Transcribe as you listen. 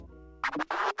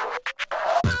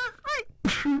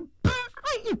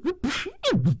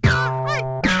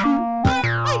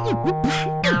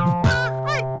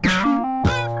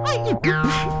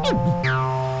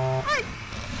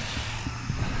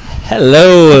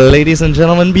Hello, ladies and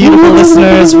gentlemen, beautiful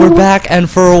listeners. We're back, and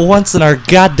for once in our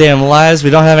goddamn lives, we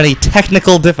don't have any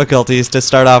technical difficulties to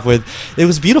start off with. It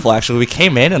was beautiful, actually. We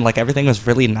came in, and everything was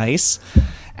really nice.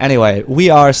 Anyway, we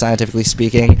are, Scientifically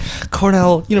Speaking,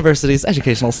 Cornell University's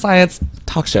educational science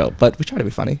talk show, but we try to be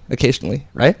funny occasionally,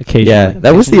 right? Occasionally. Yeah,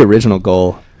 that was the original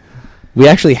goal. We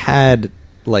actually had,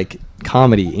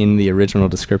 comedy in the original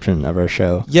description of our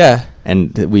show. Yeah.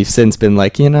 And we've since been I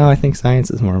think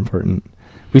science is more important.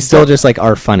 We still just,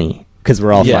 are funny, because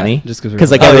we're all funny. Just because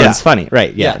Because, everyone's funny.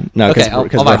 Right, yeah. No, Okay,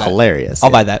 because I'll buy we're that. hilarious. I'll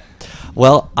buy that.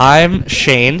 Well, I'm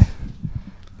Shane.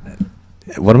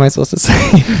 What am I supposed to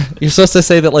say? You're supposed to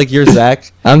say that, you're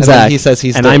Zach. I'm and then Zach. he says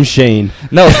he's and Dave. I'm Shane.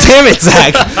 No, damn it,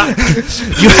 Zach.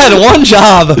 You had one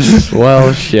job.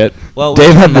 Well, shit. Well,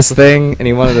 Dave had we- this thing, and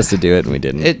he wanted us to do it, and we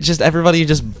didn't.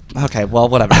 Okay, well,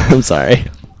 whatever. I'm sorry.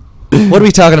 What are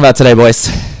we talking about today, boys?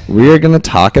 We are going to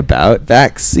talk about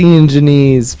vaccine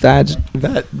genies, vaccinies.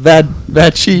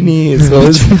 What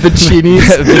was it? Vacinis?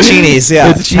 Vacinis,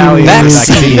 yeah. Italian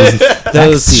Vaccines. vaccines.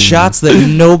 Those Vaccines. shots that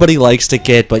nobody likes to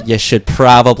get, but you should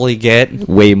probably get.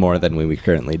 Way more than we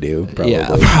currently do, probably. Yeah,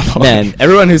 probably. Man,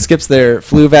 everyone who skips their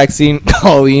flu vaccine,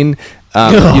 Colleen,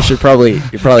 you should probably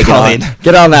Colleen.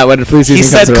 get on that when flu season He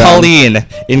said comes around. Colleen,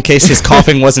 in case his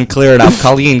coughing wasn't clear enough.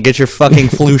 Colleen, get your fucking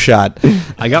flu shot.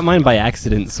 I got mine by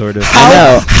accident, sort of.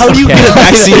 How do you get a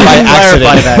vaccine by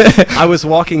Clarify accident? that. I was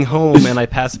walking home and I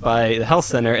passed by the health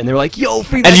center and they were like, "Yo,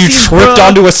 free And you vaccines, tripped bro."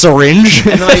 onto a syringe?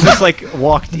 And then I just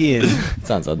walked in.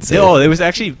 Sounds unsafe. Oh, it was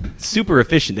actually super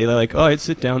efficient. They were like, "All right,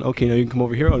 sit down. Okay, now you can come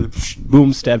over here." Oh,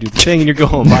 boom, stabbed you with the thing, and you're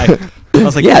going by. I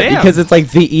was like, yeah, "Damn." because it's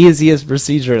the easiest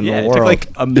procedure in yeah, the it world. took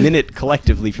a minute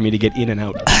collectively for me to get in and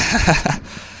out.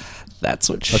 That's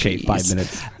what Okay, she's. 5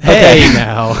 minutes. Okay. Hey,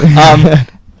 now.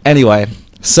 Anyway,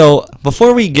 so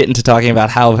before we get into talking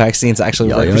about how vaccines actually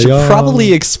work, we should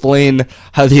probably explain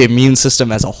how the immune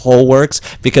system as a whole works,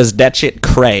 because that shit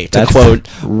cray, to That's quote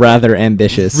rather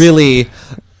ambitious. really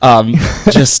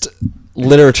just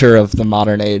literature of the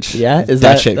modern age. Yeah, is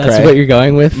that that shit that's cray? what you're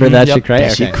going with for that Yep. shit cray?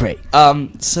 That Okay. shit cray.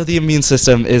 So the immune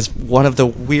system is one of the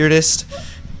weirdest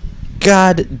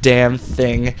goddamn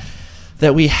thing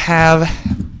that we have.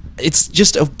 It's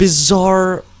just a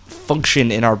bizarre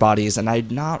function in our bodies, and I'm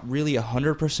not really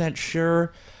 100%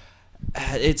 sure.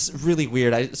 It's really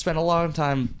weird. I spent a long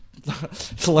time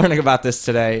learning about this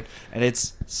today, and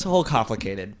it's so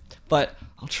complicated. But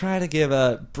I'll try to give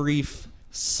a brief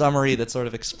summary that sort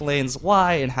of explains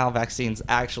why and how vaccines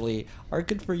actually are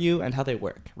good for you and how they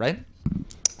work, right?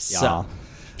 So,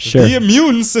 Sure. the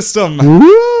immune system.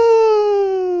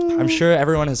 I'm sure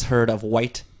everyone has heard of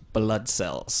white blood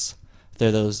cells.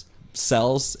 They're those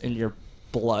cells in your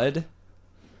blood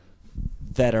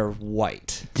that are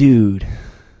white. Dude.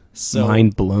 So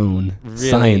Mind blown. really,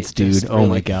 Science, dude. just Oh really-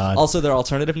 my god. Also, their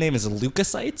alternative name is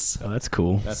leukocytes. Oh, that's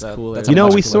cool. That's So cool. that's You know,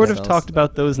 we biological sort of cells. talked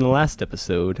about those in the last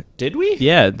episode. Did we?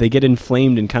 Yeah, they get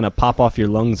inflamed and kind of pop off your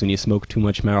lungs when you smoke too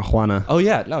much marijuana. Oh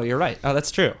yeah, no, you're right. Oh, that's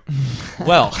true.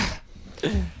 Well,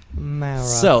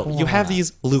 so you have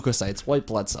these leukocytes, white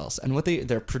blood cells, and what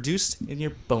they're produced in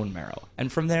your bone marrow,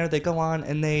 and from there they go on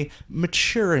and they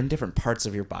mature in different parts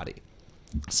of your body.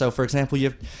 So, for example, you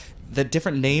have the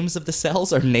different names of the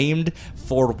cells are named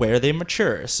for where they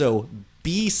mature. So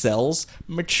B cells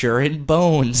mature in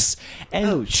bones, and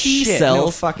Oh, T shit, no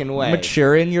cells fucking way.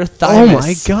 mature in your Oh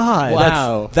thymus. my god.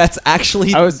 Wow. That's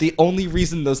actually I was- the only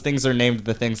reason those things are named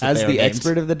the things that As they are the named.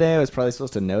 expert of the day, I was probably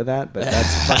supposed to know that, but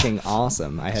that's fucking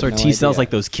awesome. I had So are no T cells idea. like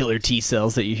those killer T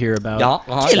cells that you hear about?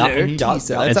 Killer T T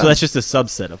cell. And so that's just a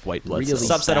subset of white blood Really cells.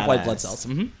 subset of white blood badass. cells.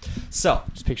 So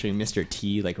Just picturing Mr.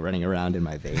 T running around in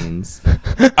my veins.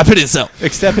 I put it so.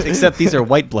 Except these are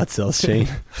white blood cells, Shane.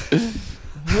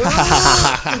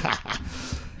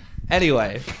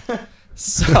 Anyway,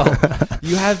 so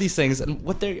you have these things, and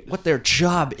what their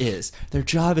job is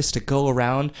to go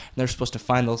around, and they're supposed to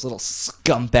find those little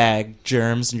scumbag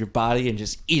germs in your body and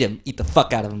just eat the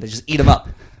fuck out of them. They just eat them up,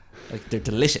 like they're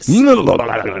delicious.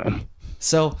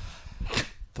 So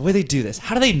the way they do this,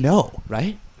 how do they know,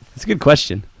 right? That's a good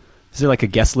question. Is there like a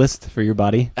guest list for your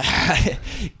body?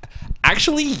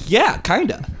 Actually, yeah,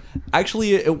 kinda.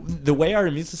 Actually, the way our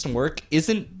immune system work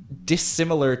isn't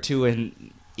dissimilar to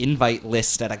an invite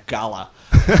list at a gala.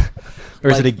 Or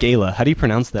is Like- it a gala? How do you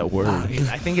pronounce that word?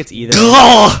 I think it's either.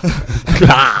 Gala!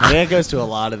 Jen goes to a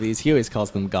lot of these. He always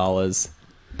calls them galas.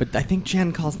 But I think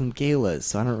Jen calls them galas,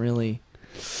 so I don't really...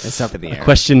 It's up in the air.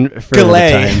 Question for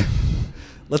Galay. another time.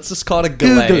 Let's just call it a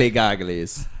Googly gala.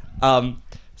 gogglies.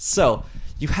 So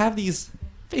you have these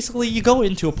basically you go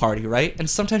into a party, right? And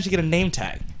sometimes you get a name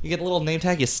tag. You get a little name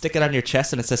tag, you stick it on your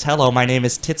chest, and it says, "Hello, my name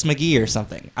is Tits McGee," or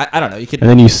something. I don't know. You could. And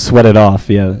then you sweat it off.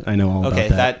 Yeah, I know all Okay,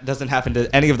 about that doesn't happen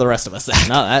to any of the rest of us.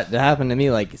 No, that happened to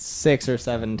me like 6 or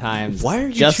 7 times. Why are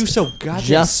you two so goddamn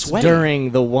just sweaty?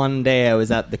 during the one day I was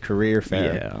at the career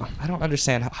fair. Yeah. I don't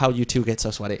understand how you two get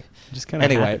so sweaty. Just kind of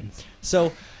Anyway, happens.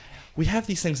 so we have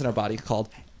these things in our body called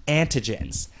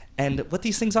antigens. And what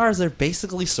these things are is they're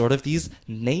basically sort of these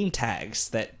name tags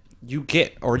that you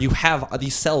get or you have,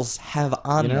 these cells have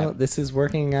on You know, them. this is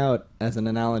working out as an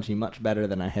analogy much better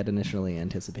than I had initially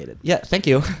anticipated. Yeah, thank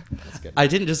you. good. I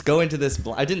didn't just go into this,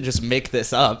 I didn't just make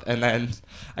this up, and then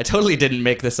I totally didn't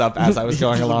make this up as I was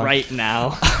going along. Right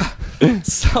now.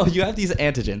 So you have these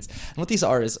antigens, and what these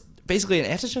are is basically an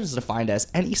antigen is defined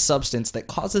as any substance that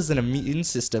causes an immune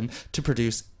system to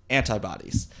produce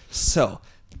antibodies. So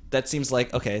that seems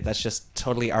like, okay, that's just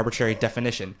totally arbitrary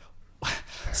definition.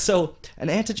 So an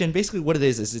antigen, basically what it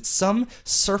is it's some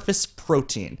surface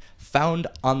protein found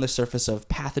on the surface of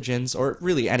pathogens or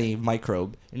really any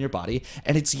microbe in your body,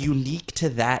 and it's unique to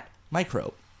that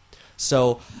microbe.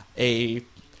 So a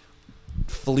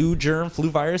flu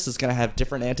virus is going to have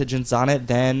different antigens on it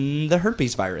than the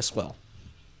herpes virus will.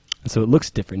 So it looks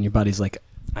different. Your body's like,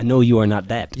 I know you are not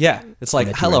that. Yeah, it's like,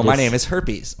 that you hello, are my this. name is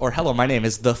herpes, or hello, my name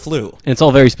is the flu. And it's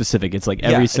all very specific. It's like Yeah,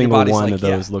 every and your single body's one like, of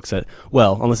those yeah. looks at,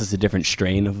 well, unless it's a different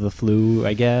strain of the flu,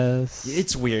 I guess.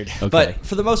 It's weird. Okay. But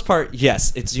for the most part,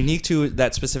 yes, it's unique to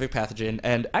that specific pathogen.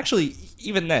 And actually,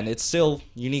 even then, it's still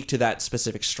unique to that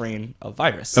specific strain of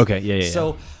virus. Okay, yeah.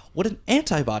 So what an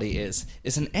antibody is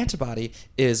an antibody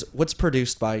is what's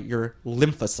produced by your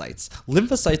lymphocytes.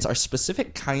 Lymphocytes are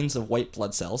specific kinds of white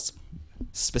blood cells,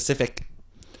 specific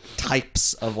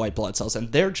types of white blood cells,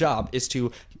 and their job is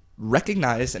to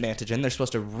recognize an antigen. They're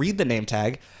supposed to read the name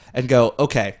tag and go,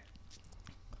 okay,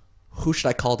 who should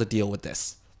I call to deal with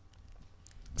this?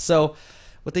 So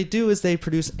what they do is they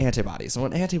produce antibodies. And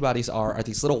what antibodies are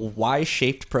these little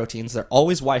Y-shaped proteins. They're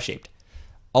always Y-shaped.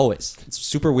 Always. It's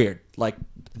super weird. Like,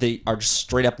 they are just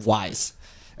straight up Ys.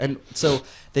 And so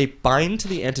they bind to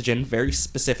the antigen very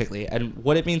specifically. And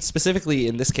what it means specifically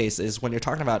in this case is when you're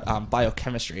talking about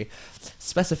biochemistry,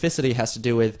 specificity has to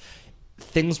do with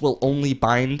things will only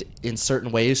bind in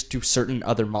certain ways to certain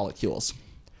other molecules.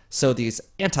 So these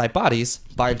antibodies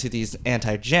bind to these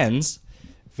antigens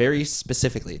very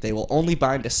specifically. They will only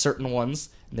bind to certain ones,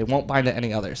 and they won't bind to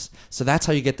any others. So that's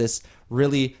how you get this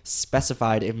really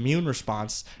specified immune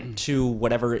response to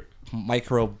whatever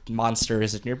microbe monster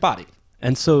is in your body.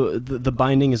 And so the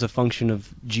binding is a function of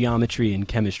geometry and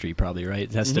chemistry, probably, right?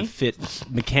 It has to fit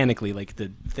mechanically, like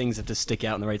the things have to stick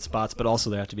out in the right spots, but also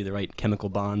there have to be the right chemical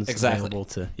bonds available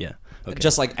to, yeah. Okay.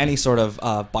 Just like any sort of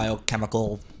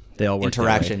biochemical They all work that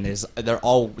interaction is, they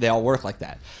all work like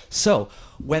that. So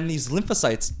when these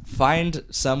lymphocytes find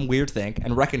some weird thing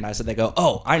and recognize it, they go,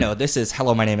 oh, I know, this is,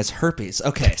 hello, my name is herpes.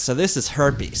 Okay, so this is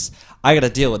herpes. I got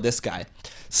to deal with this guy.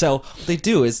 So what they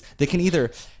do is they can either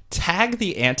tag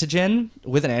the antigen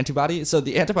with an antibody. So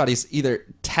the antibodies either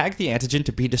tag the antigen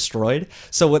to be destroyed.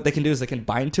 So what they can do is they can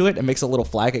bind to it and makes a little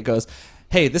flag. It goes,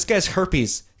 hey, this guy's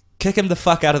herpes. Kick him the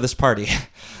fuck out of this party.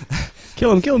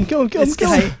 Kill him, kill him, kill him, kill him, This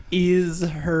kill him. guy is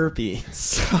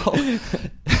herpes.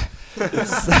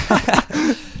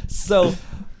 So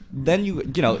then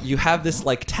you have this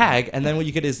like tag, and then what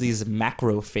you get is these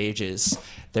macrophages.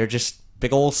 They're just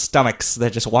big old stomachs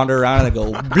that just wander around and they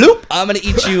go bloop, I'm gonna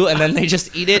eat you, and then they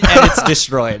just eat it and it's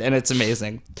destroyed, and it's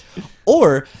amazing.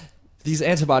 Or these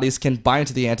antibodies can bind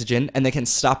to the antigen and they can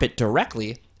stop it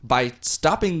directly by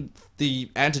stopping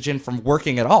the antigen from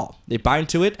working at all. They bind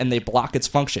to it and they block its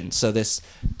function. So this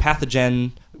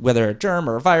pathogen, whether a germ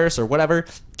or a virus or whatever,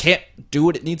 can't do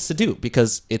what it needs to do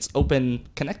because its open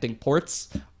connecting ports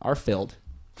are filled.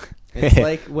 It's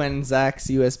like when Zach's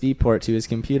USB port to his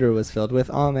computer was filled with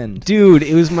almond. Dude,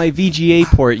 it was my VGA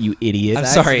port, you idiot. I'm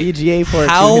Zach's sorry. VGA port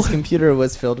How- to his computer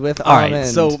was filled with All almond. right,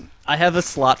 so I have a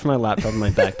slot for my laptop in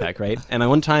my backpack, right? And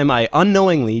one time I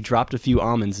unknowingly dropped a few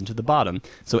almonds into the bottom.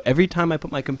 So every time I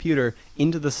put my computer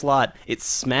into the slot, it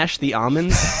smashed the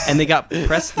almonds, and they got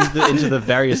pressed into the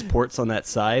various ports on that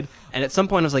side. And at some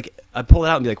point I was like, I pull it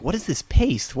out and be like, what is this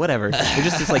paste? Whatever. It's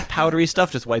just this like powdery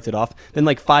stuff, just wiped it off. Then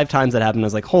like 5 times that happened, I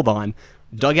was like, hold on.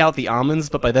 Dug out the almonds,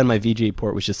 but by then my VGA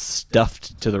port was just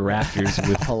stuffed to the rafters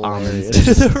with almonds.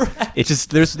 It's just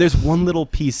there's one little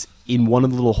piece in one of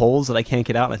the little holes that I can't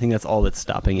get out, and I think that's all that's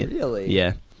stopping it. Really?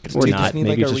 Yeah. you Or just not. need Maybe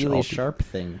like it's a just really all- sharp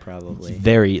thing, probably.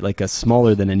 Very like a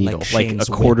smaller than a needle, like Shane's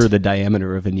a quarter wit. the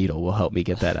diameter of a needle will help me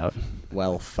get that out.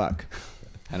 Well, fuck.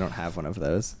 I don't have one of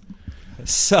those.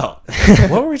 So,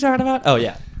 what were we talking about? Oh,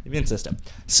 yeah, immune system.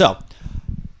 So,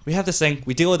 we have this thing,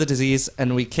 we deal with the disease,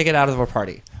 and we kick it out of our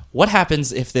party. What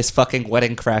happens if this fucking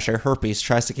wedding crasher herpes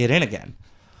tries to get in again?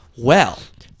 Well,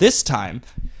 this time,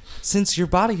 since your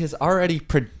body has already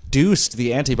produced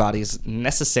the antibodies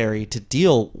necessary to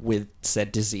deal with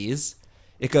said disease,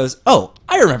 it goes, oh,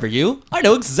 I remember you. I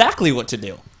know exactly what to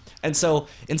do. And so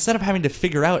instead of having to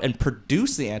figure out and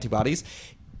produce the antibodies,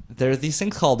 there are these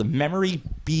things called memory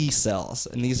B cells.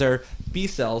 And these are B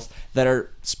cells that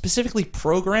are specifically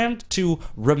programmed to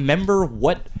remember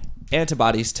what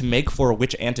antibodies to make for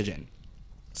which antigen.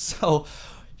 So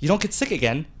you don't get sick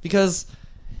again because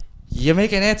you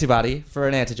make an antibody for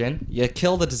an antigen, you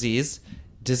kill the disease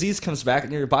comes back,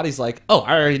 and your body's like, oh,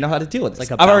 I already know how to deal with this.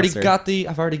 Like a I've already bouncer.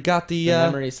 got the The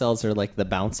memory cells are like the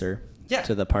bouncer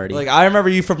to the party. Like, I remember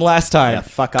you from last time. Yeah,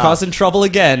 fuck off. Causing trouble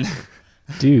again.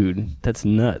 Dude, that's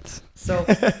nuts. So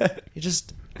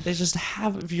they just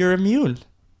have, you're immune.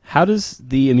 How does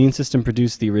the immune system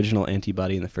produce the original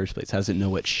antibody in the first place? How does it know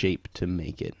what shape to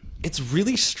make it? It's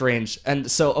really strange. And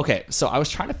so, okay, so I was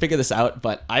trying to figure this out,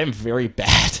 but I am very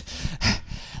bad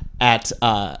at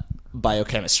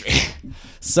biochemistry.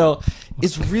 So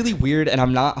it's really weird, and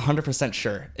I'm not 100%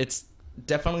 sure. It's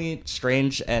definitely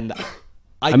strange, and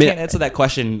I can't answer that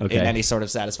question in any sort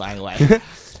of satisfying way.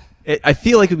 I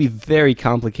feel like it would be very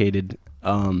complicated,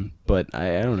 but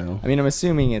I don't know. I mean, I'm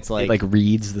assuming it's It like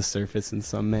reads the surface in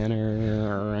some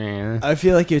manner. I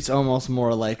feel like it's almost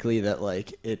more likely that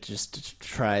like it just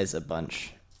tries a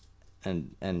bunch,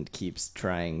 and keeps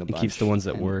trying a bunch. Keeps the ones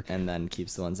that work, and then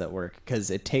keeps the ones that work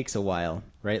because it takes a while,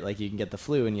 right? Like you can get the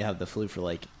flu, and you have the flu for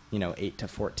like 8 to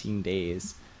 14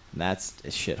 days. And that's a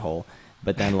shithole.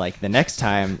 But then like the next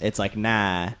time, it's like,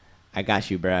 nah, I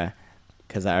got you, bruh,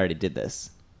 because I already did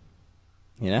this.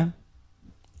 You know?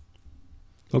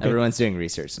 Okay. Everyone's doing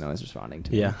research. No one's responding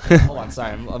to me. Yeah. Hold on,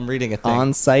 sorry, I'm reading a thing.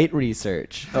 On-site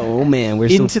research. Oh man, we're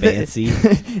so fancy.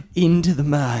 Into the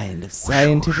mind of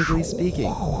scientifically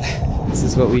speaking. This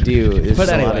is what we do. It's But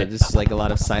just anyway, just like a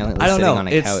lot of silently I don't sitting know. on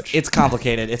a It's couch. it's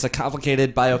complicated. It's a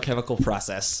complicated biochemical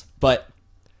process. But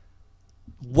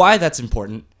why that's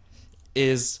important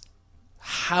is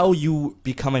how you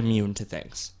become immune to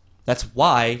things. That's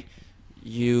why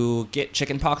you get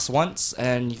chickenpox once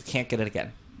and you can't get it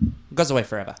again. It goes away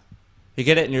forever. You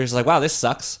get it and you're just like, wow, this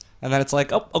sucks. And then it's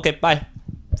like, oh, okay, bye.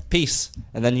 Peace.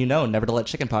 And then you know never to let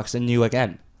chickenpox in you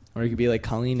again. Or you could be like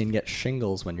Colleen and get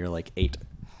shingles when you're like 8.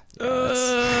 So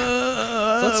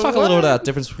let's talk a little bit about the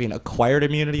difference between acquired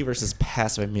immunity versus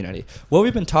passive immunity. What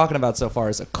we've been talking about so far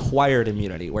is acquired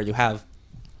immunity, where you have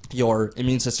your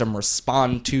immune system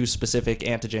respond to specific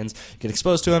antigens, get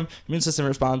exposed to them, immune system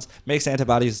responds, makes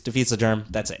antibodies, defeats the germ,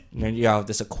 that's it. And then you have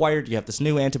this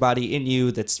new antibody in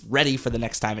you that's ready for the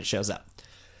next time it shows up.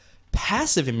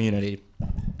 Passive immunity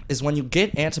is when you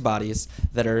get antibodies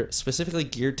that are specifically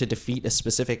geared to defeat a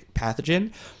specific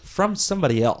pathogen from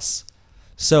somebody else.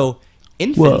 So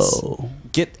infants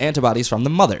get antibodies from the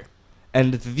mother.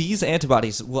 And these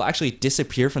antibodies will actually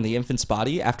disappear from the infant's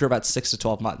body after about 6 to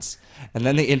 12 months. And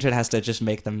then the infant has to just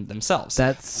make them themselves.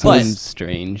 That seems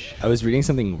strange. I was reading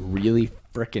something really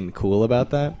freaking cool about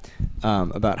that.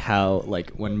 About how, like,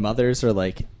 when mothers are,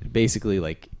 like, basically,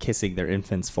 like, kissing their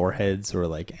infants' foreheads or,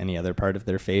 like, any other part of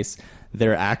their face,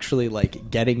 they're actually, like,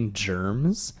 getting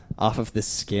germs off of the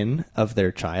skin of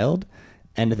their child.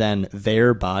 And then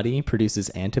their body produces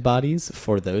antibodies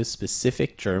for those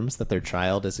specific germs that their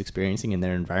child is experiencing in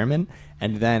their environment.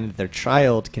 And then their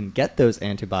child can get those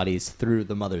antibodies through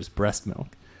the mother's breast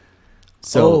milk.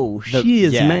 So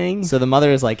man. So the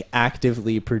mother is like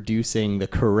actively producing the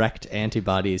correct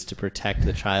antibodies to protect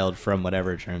the child from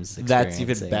whatever germs it's experiencing.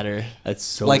 That's even better. That's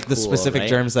so like the cool, specific right?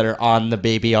 germs that are on the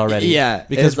baby already. Yeah,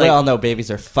 Because it's we like- all know babies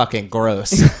are fucking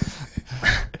gross.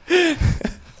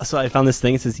 So I found this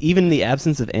thing. It says, even in the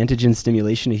absence of antigen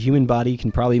stimulation, a human body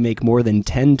can probably make more than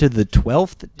 10 to the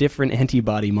 12th different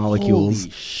antibody molecules. Holy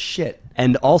shit.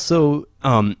 And also,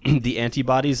 the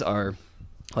antibodies are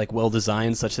like well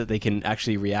designed such that they can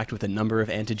actually react with a number of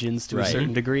antigens to a Right.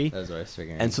 certain degree. That's what I was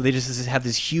figuring. And so they just have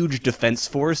this huge defense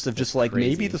force of just like,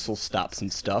 crazy. maybe this will stop some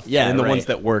stuff. Yeah, and then the ones right.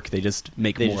 that work, they just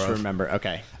make they more just of. remember.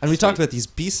 Okay. And we talked about these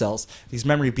B cells, these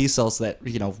memory B cells that,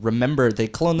 remember, they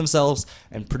clone themselves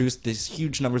and produce these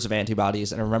huge numbers of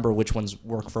antibodies and remember which ones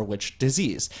work for which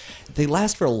disease. They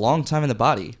last for a long time in the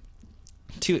body,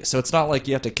 too. So it's not like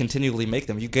you have to continually make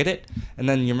them. You get it, and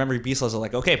then your memory B cells are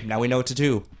like, okay, now we know what to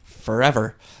do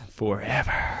forever.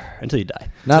 Until you die.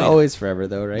 Not always forever,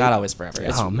 though, right? Not always forever.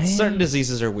 Oh, man. Certain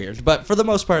diseases are weird, but for the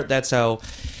most part, that's how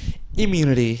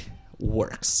immunity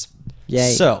works.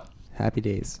 Yay. So, Happy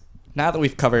days. now that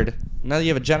you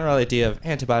have a general idea of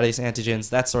antibodies, antigens,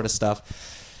 that sort of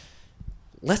stuff,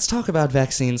 let's talk about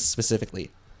vaccines specifically.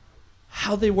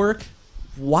 how they work,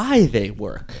 why they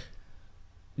work.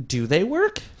 Do they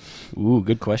work? Ooh,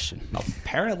 good question.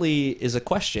 Apparently is a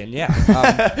question,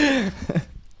 yeah.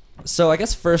 So I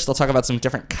guess first I'll talk about some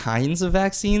different kinds of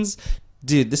vaccines.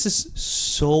 Dude, this is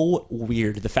so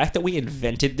weird. The fact that we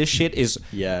invented this shit is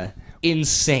Yeah.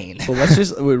 insane. Well, let's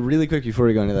just really quick before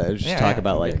we go into that, let's just Yeah, talk yeah.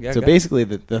 about like Yeah, so go. basically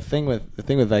the thing with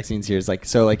vaccines here is like,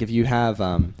 so like if you have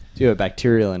a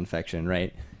bacterial infection,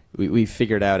 right? We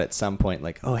figured out at some point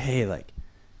like, oh hey, like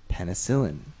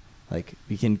penicillin, like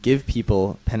we can give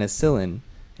people penicillin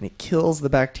and it kills the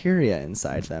bacteria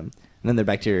inside them, and then their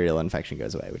bacterial infection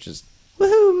goes away, which is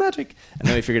woohoo, magic. And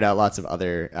then we figured out lots of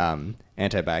other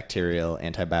antibacterial,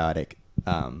 antibiotic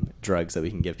drugs that we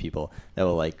can give people that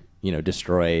will like, you know,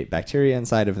 destroy bacteria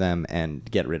inside of them and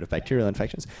get rid of bacterial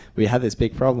infections. We have this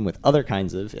big problem with other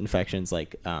kinds of infections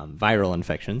like viral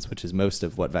infections, which is most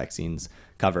of what vaccines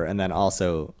cover, and then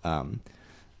also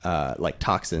like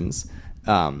toxins,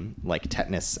 like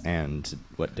tetanus and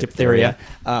Diphtheria.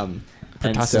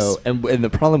 And Pertussis. so, and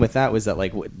the problem with that was that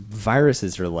like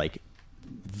viruses are like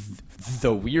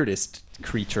the weirdest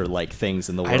creature-like things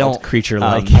in the world. I don't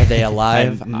Creature-like. Are they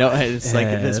alive? And no, it's like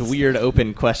this Yes. weird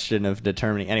open question of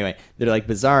determining. Anyway, they're like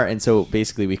bizarre, and so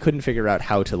basically we couldn't figure out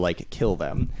how to like kill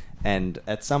them. And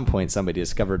at some point, somebody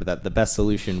discovered that the best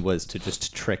solution was to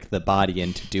just trick the body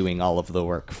into doing all of the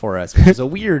work for us, which is a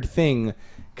weird thing,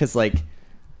 because like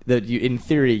in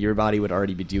theory, your body would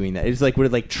already be doing that. It's like we're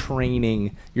like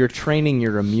training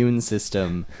your immune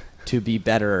system to be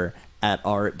better at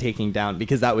our taking down,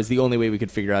 because that was the only way we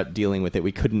could figure out dealing with it.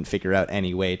 We couldn't figure out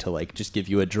any way to like just give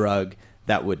you a drug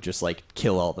that would just like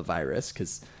kill all the virus,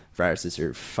 because viruses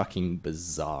are fucking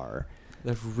bizarre.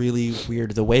 They're really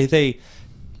weird. The way they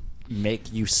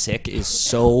make you sick is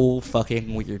so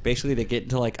fucking weird. Basically, they get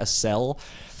into like a cell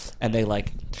and they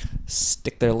like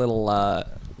stick their little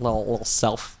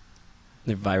self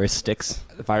Their virus sticks.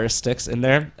 virus sticks in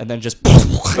there and then just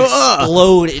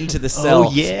explode into the cell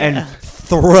Oh, yeah. and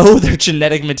throw their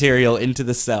genetic material into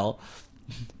the cell.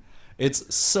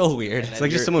 It's so weird. It's like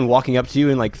just someone walking up to you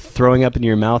and like throwing up in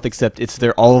your mouth, except it's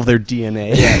all of their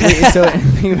DNA. So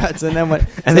think about so then what?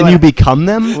 And then you become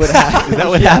them? What happens? Is that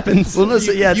what happens? Well, no,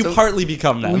 so yeah, you so partly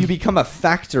become them. you become a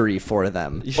factory for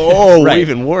them. Oh, Right.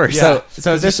 even worse. So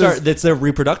this that's their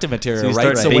reproductive material, you right?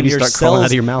 start, So when babies your start crawling cells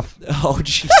out of your mouth. Oh,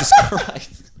 Jesus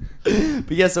Christ. But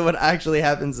yeah, so what actually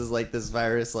happens is like this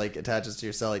virus like attaches to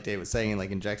your cell, like Dave was saying, and like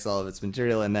injects all of its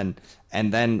material, and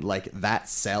then like that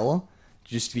cell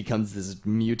just becomes this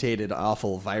mutated,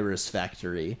 awful virus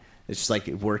factory. It's just like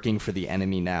working for the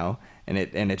enemy now, and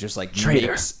it just like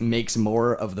Traitor. makes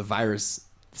more of the virus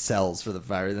cells for the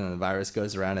virus, and the virus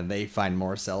goes around, and they find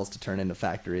more cells to turn into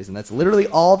factories, and that's literally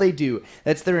all they do.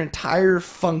 That's their entire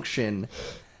function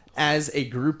as a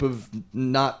group of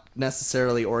not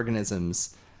necessarily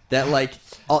organisms. That like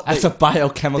That's a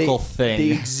biochemical they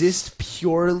thing. exist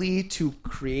purely to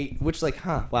create, which like,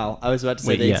 wow, I was about to say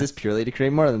Wait, they yeah. exist purely to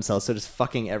create more of themselves, so just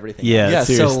fucking everything. Yeah, yeah,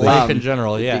 so seriously. life in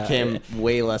general, It yeah. became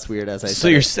way less weird as I So said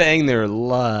you're it. saying they're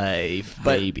live,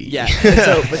 But baby. yeah,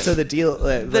 but so the deal.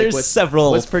 There's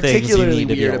several What's things you particularly need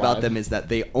to be weird about alive. them is that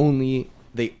the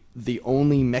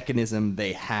only mechanism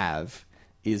they have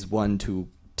is one to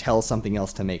tell something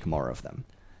else to make more of them.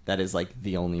 That is like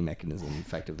the only mechanism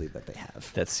effectively that they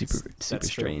have. That's super That's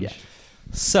true, strange. yeah.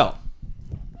 So,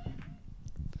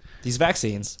 these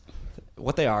vaccines,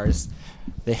 what they are is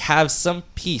they have some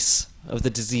piece of the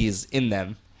disease in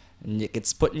them, and it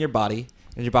gets put in your body,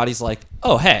 and your body's like,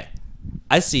 oh, hey,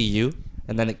 I see you,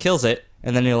 and then it kills it,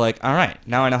 and then you're like, all right,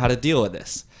 now I know how to deal with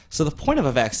this. So the point of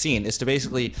a vaccine is to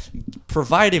basically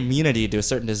provide immunity to a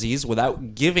certain disease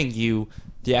without giving you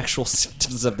the actual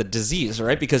symptoms of the disease,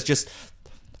 right? Because just,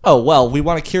 oh, well, we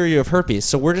want to cure you of herpes,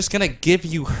 so we're just going to give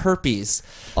you herpes.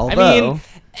 Although,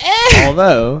 I mean,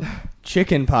 although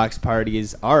chickenpox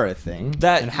parties are a thing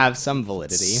That- and have some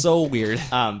validity. so weird.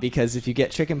 Because if you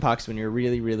get chickenpox when you're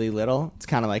really, really little, it's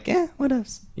kind of like, what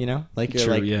else? You know, like you're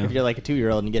True, like yeah. if you're like a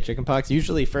 2-year-old and you get chickenpox,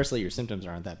 usually, firstly, your symptoms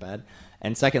aren't that bad,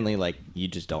 and secondly, like you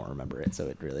just don't remember it, so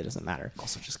it really doesn't matter.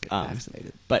 Also, just get Um,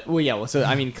 vaccinated. But so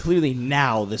I mean, clearly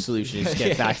now the solution is to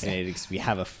get vaccinated because we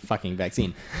have a fucking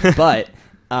vaccine. But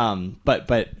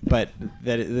that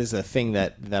is a thing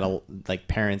that like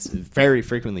parents very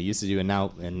frequently used to do,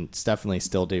 and definitely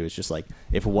still do. It's just like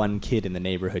if one kid in the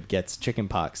neighborhood gets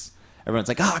chickenpox, everyone's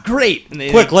like, "Ah, great!" And they,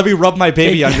 Quick, let me rub my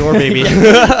baby on your baby.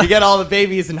 you get all the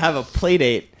babies and have a play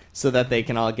date so that they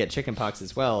can all get chickenpox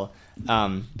as well.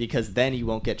 Because then you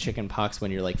won't get chickenpox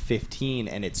when you're like 15,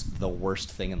 and it's the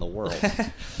worst thing in the world.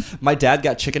 My dad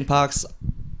got chickenpox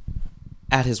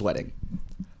at his wedding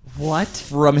What?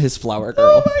 from his flower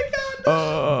girl. Oh my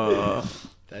god!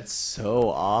 That's so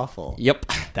awful. Yep.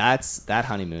 That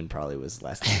honeymoon probably was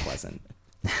less than pleasant.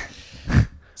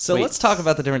 So Wait. let's talk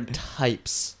about the different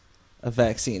types of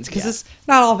vaccines, because Yeah.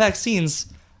 not all vaccines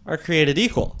are created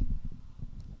equal.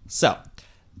 So,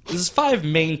 there's 5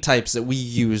 main types that we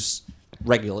use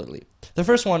regularly. The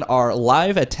first one are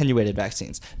live attenuated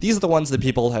vaccines. These are the ones that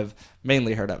people have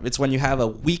mainly heard of. It's when you have a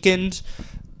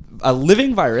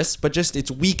living virus, but just it's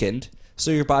weakened,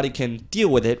 so your body can deal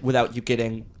with it without you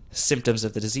getting symptoms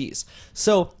of the disease.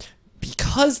 So,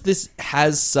 because this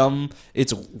has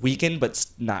it's weakened but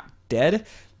not dead,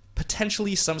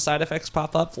 potentially some side effects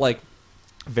pop up, like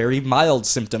very mild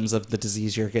symptoms of the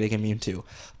disease you're getting immune to.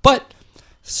 But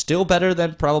still better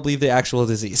than probably the actual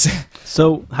disease.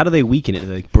 So how do they weaken it? Do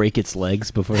they like break its legs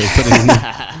before they put it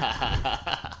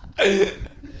in?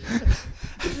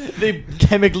 They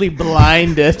chemically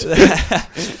blind it.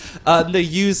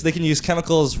 They can use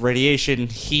chemicals, radiation,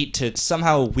 heat to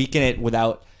somehow weaken it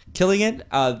without killing it.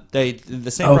 The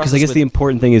same Oh, process because I guess with- the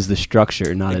important thing is the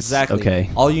structure, not exactly. its... Okay.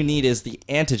 All you need is the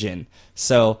antigen.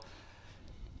 So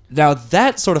now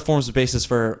that sort of forms the basis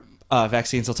for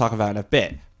vaccines we'll talk about in a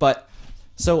bit. But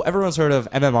so everyone's heard of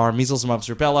MMR, measles, mumps,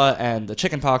 rubella, and the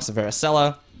chickenpox, the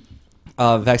varicella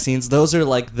vaccines. Those are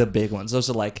like the big ones. Those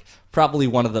are like probably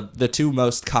one of the 2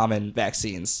 most common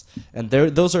vaccines, and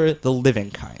those are the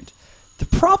living kind. The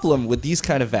problem with these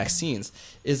kind of vaccines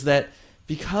is that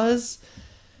because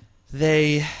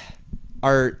they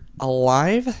are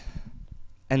alive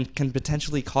and can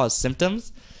potentially cause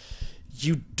symptoms,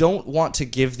 you don't want to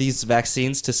give these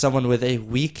vaccines to someone with a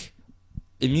weak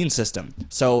immune system.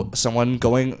 So someone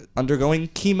undergoing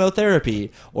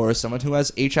chemotherapy or someone who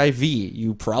has HIV,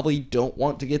 you probably don't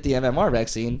want to get the MMR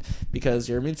vaccine because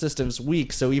your immune system's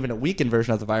weak, so even a weakened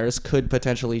version of the virus could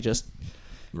potentially just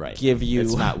Right. give you...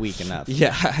 It's not weak enough.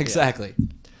 Yeah, exactly.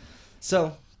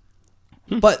 So,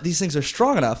 but these things are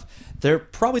strong enough. They're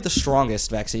probably the strongest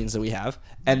vaccines that we have,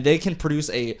 and they can produce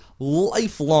a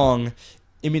lifelong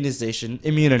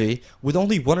immunity with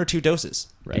only 1 or 2 doses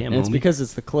Right. Damn, And it's homie. because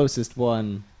it's the closest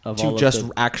one of all to of just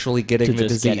the, actually getting to the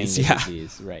just getting disease. the Yeah.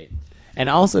 disease. Right. And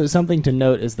also something to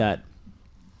note is that,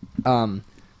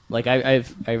 like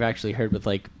I've actually heard with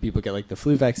like people get like the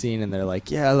flu vaccine and they're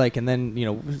like, yeah, like, and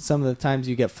then some of the times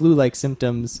you get flu-like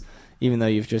symptoms even though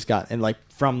you've just got and like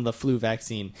from the flu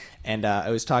vaccine. And I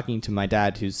was talking to my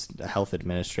dad, who's a health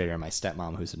administrator, and my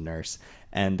stepmom, who's a nurse,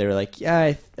 and they were like,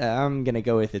 yeah, I'm gonna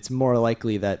go with it's more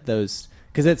likely that those.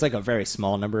 Because it's like a very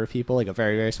small number of people, like a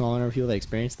very, very small number of people that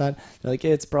experience that. They're like,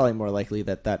 it's probably more likely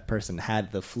that that person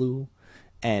had the flu,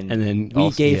 and then we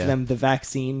also- gave yeah. them the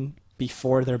vaccine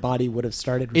before their body would have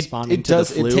started responding It to does.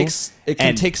 the flu. It can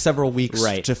And- take several weeks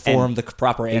right, to form and- the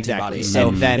proper antibodies. Exactly. So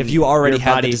And then if you already your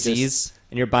had the body just- disease,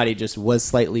 and your body just was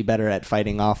slightly better at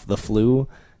fighting off the flu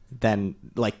than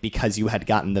like because you had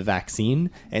gotten the vaccine,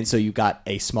 and so you got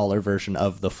a smaller version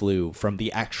of the flu from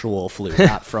the actual flu,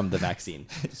 not from the vaccine.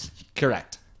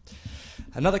 correct.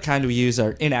 Another kind we use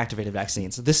are inactivated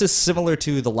vaccines. This is similar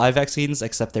to the live vaccines,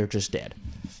 except they're just dead.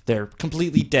 They're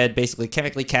completely dead, basically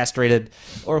chemically castrated,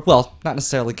 or, well, not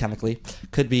necessarily chemically.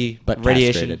 Could be But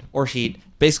radiation castrated. or heat.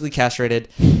 Basically castrated.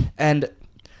 And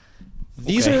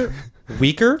these Okay. are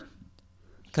weaker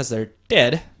because they're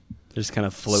dead. They're just kind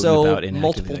of floating So about inactive.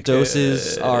 multiple like,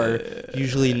 doses are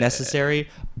usually necessary,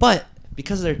 but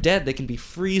because they're dead, they can be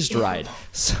freeze-dried.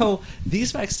 So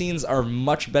these vaccines are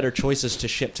much better choices to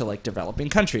ship to like developing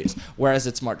countries, whereas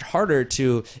it's much harder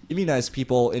to immunize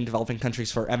people in developing countries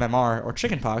for MMR or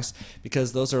chickenpox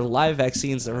because those are live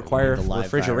vaccines that require the live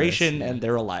refrigeration virus, yeah. and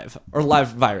they're alive or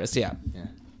live virus. Yeah. Yeah.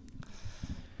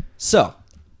 So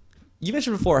you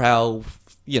mentioned before how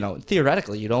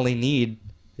theoretically you'd only need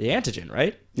the antigen,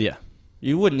 right? Yeah.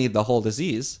 You wouldn't need the whole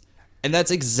disease. And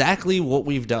that's exactly what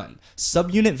we've done.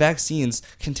 Subunit vaccines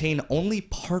contain only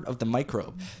part of the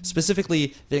microbe.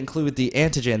 Specifically, they include the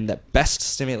antigen that best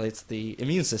stimulates the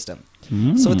immune system.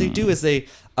 So what they do is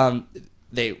when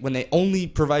they only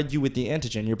provide you with the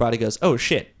antigen, your body goes, oh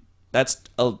shit, that's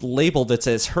a label that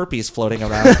says herpes floating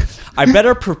around. I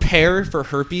better prepare for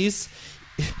herpes.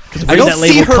 I don't that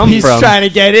see label come herpes, from? Trying to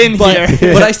get in but,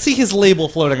 here. but I see his label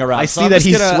floating around. I so see I'm that just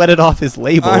he gonna- sweated off his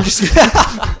label.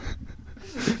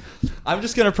 I'm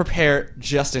just going to prepare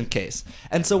just in case.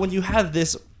 And so when you have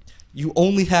this, you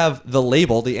only have the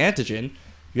label, the antigen,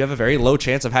 you have a very low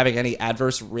chance of having any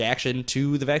adverse reaction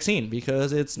to the vaccine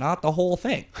because it's not the whole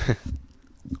thing.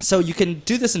 So you can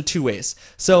do this in 2 ways.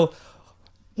 So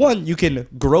one, you can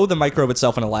grow the microbe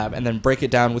itself in a lab and then break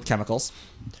it down with chemicals.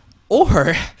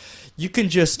 Or you can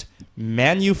just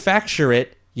manufacture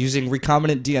it using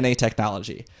recombinant DNA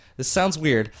technology. This sounds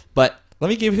weird, but let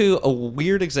me give you a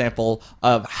weird example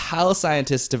of how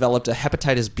scientists developed a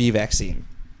hepatitis B vaccine.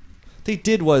 What they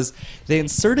did was they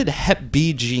inserted Hep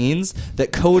B genes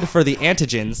that code for the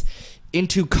antigens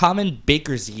into common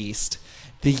baker's yeast.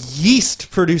 The yeast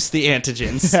produced the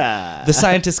antigens. The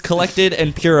scientists collected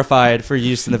and purified for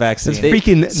use in the vaccine. It's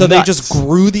freaking so nuts. they just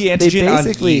grew the antigen on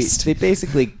yeast. They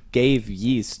basically gave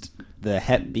yeast the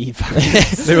Hep B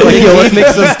virus. They were like, yo, let's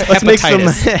make some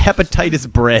Hepatitis.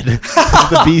 hepatitis bread. That's what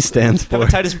the B stands for.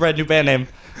 Hepatitis bread, new band name.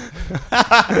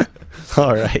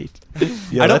 All right.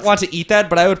 Yeah, I don't want to eat that,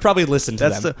 but I would probably listen to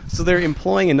them. So they're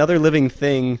employing another living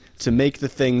thing to make the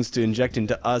things to inject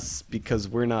into us because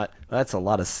we're not. That's a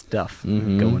lot of stuff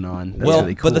going on. That's Well,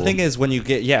 really cool. but the thing is, when you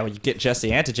get just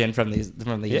the antigen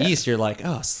from the yeast, you're like,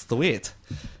 oh, sweet.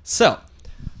 So,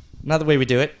 another way we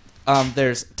do it,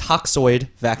 there's toxoid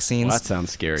vaccines. Well, that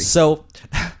sounds scary. So,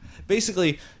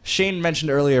 basically, Shane mentioned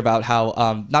earlier about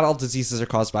how not all diseases are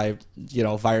caused by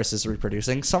viruses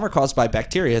reproducing. Some are caused by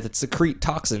bacteria that secrete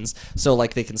toxins. So,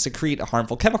 like, they can secrete a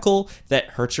harmful chemical that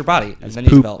hurts your body, and then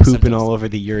you develop pooping symptoms. all over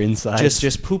your insides.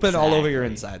 Just pooping all over your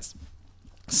insides.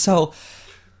 So,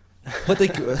 what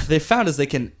they found is they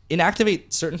can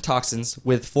inactivate certain toxins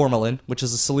with formalin, which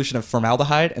is a solution of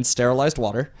formaldehyde and sterilized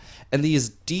water, and these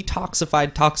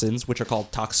detoxified toxins, which are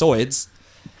called toxoids,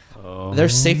 they're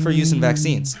safe for use in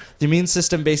vaccines. The immune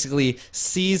system basically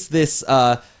sees this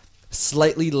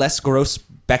slightly less gross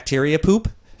bacteria poop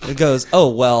and goes, oh,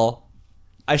 well,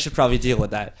 I should probably deal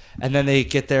with that. And then they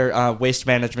get their waste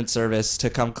management service to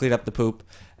come clean up the poop.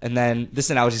 And then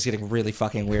this analogy is getting really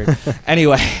fucking weird.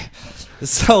 Anyway,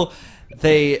 so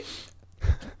they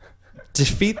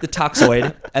defeat the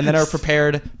toxoid and then are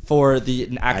prepared for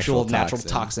the actual natural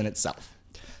toxin itself.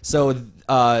 So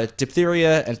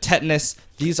diphtheria and tetanus,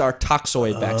 these are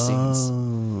toxoid vaccines.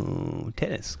 Oh,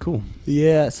 tennis, cool.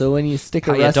 Yeah, so when you stick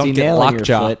a How you rusty don't get nail in your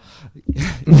lockjaw. foot...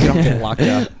 You don't get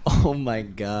lockjaw. Oh my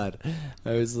god.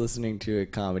 I was listening to a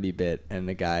comedy bit and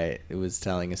the guy was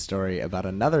telling a story about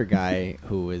another guy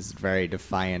who was very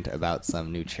defiant about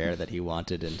some new chair that he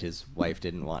wanted and his wife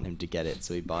didn't want him to get it,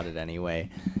 so he bought it anyway.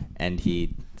 And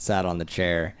he sat on the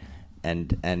chair and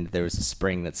there was a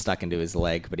spring that stuck into his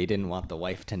leg, but he didn't want the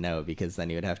wife to know because then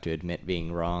he would have to admit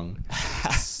being wrong.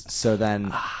 So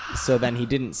then he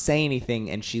didn't say anything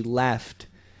and she left.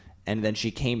 And then she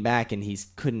came back, and he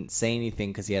couldn't say anything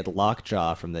because he had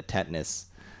lockjaw from the tetanus.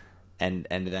 And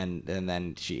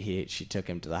then she took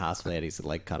him to the hospital. And he had his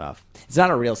leg cut off. It's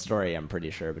not a real story, I'm pretty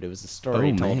sure, but it was a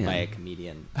story told by a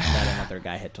comedian that another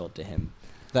guy had told to him.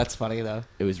 That's funny, though.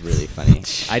 It was really funny.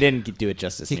 I didn't do it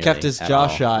justice. He nearly kept his at jaw all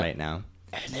shut. right now.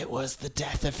 And it was the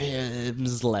death of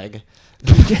him's leg.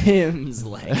 Him's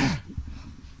leg.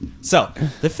 So,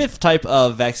 the fifth type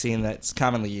of vaccine that's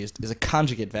commonly used is a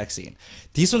conjugate vaccine.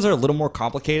 These ones are a little more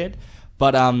complicated,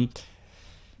 but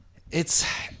it's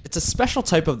a special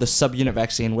type of the subunit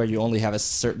vaccine where you only have a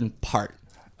certain part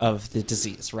of the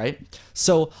disease, right?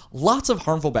 So, lots of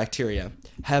harmful bacteria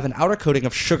have an outer coating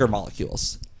of sugar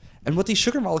molecules. And what these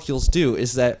sugar molecules do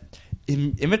is that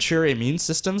immature immune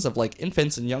systems of like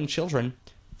infants and young children,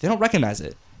 they don't recognize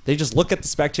it. They just look at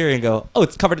this bacteria and go, oh,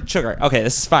 it's covered in sugar. Okay,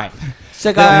 this is fine.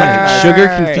 Sugar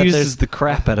confuses the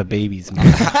crap out of babies,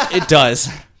 man. It does.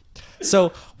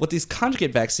 So what these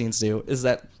conjugate vaccines do is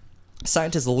that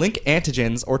scientists link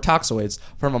antigens or toxoids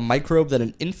from a microbe that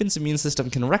an infant's immune system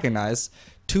can recognize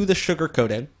to the sugar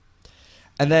coating.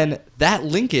 And then that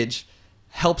linkage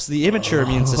helps the immature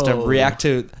immune system react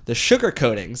to the sugar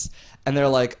coatings. And they're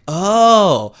like,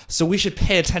 oh, so we should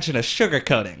pay attention to sugar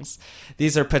coatings.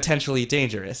 These are potentially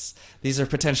dangerous. These are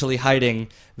potentially hiding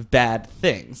bad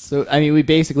things. So, I mean, we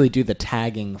basically do the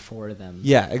tagging for them.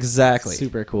 Yeah, exactly.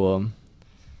 Super cool.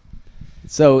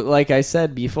 So, like I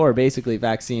said before, basically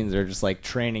vaccines are just like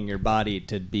training your body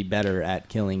to be better at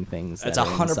killing things. That's that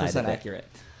are inside 100% of it. accurate.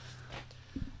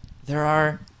 There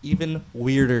are even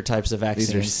weirder types of vaccines.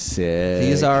 These are sick.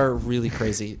 These are really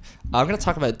crazy. I'm going to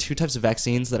talk about two types of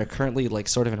vaccines that are currently like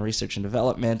sort of in research and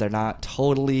development. They're not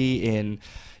totally in,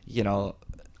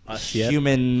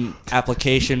 human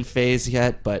application phase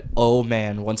yet, but oh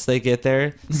man, once they get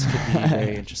there, this could be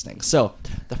very interesting. So,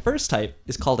 the first type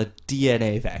is called a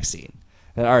DNA vaccine.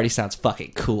 That already sounds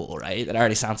fucking cool, right? That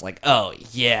already sounds like, oh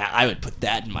yeah, I would put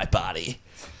that in my body.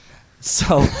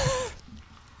 So,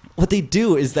 what they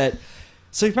do is that,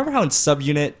 so you remember how in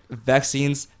subunit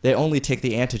vaccines, they only take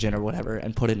the antigen or whatever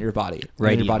and put it in your body.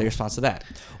 Right. And your body responds to that.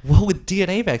 Well, with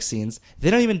DNA vaccines,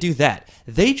 they don't even do that.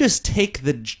 They just take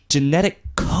the genetic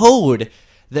code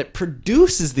that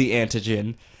produces the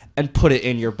antigen and put it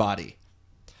in your body.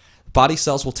 Body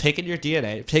cells will take in your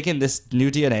DNA, take in this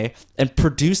new DNA, and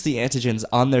produce the antigens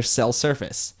on their cell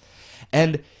surface.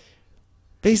 And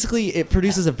basically it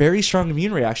produces a very strong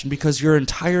immune reaction because your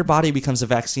entire body becomes a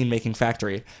vaccine-making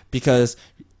factory because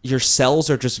your cells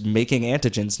are just making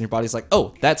antigens and your body's like,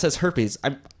 oh, that says herpes.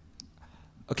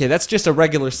 Okay, that's just a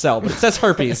regular cell, but it says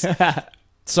herpes.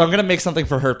 So I'm going to make something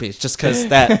for herpes just because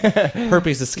that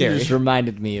herpes is You scary. just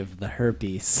reminded me of the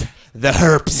herpes. The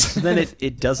herpes. Then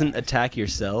it doesn't attack your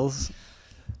cells.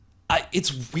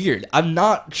 It's weird. I'm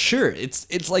not sure.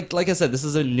 It's like I said, this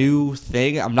is a new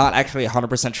thing. I'm not actually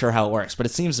 100% sure how it works, but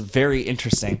it seems very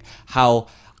interesting how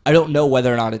I don't know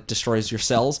whether or not it destroys your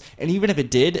cells. And even if it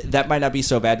did, that might not be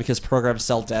so bad because programmed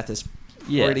cell death is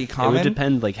pretty common. It would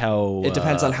depend like how It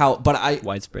depends on how, but I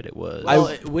widespread it was. Well,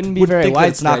 it wouldn't be would very think that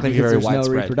it's widespread not gonna be because very there's no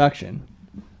widespread. reproduction.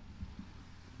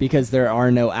 Because there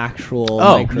are no actual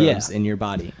Oh, microbes yeah. in your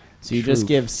body. So you True. just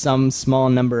give some small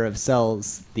number of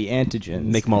cells the antigens.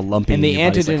 Make them all lumpy. And the your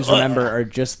body's antigens, like, remember, are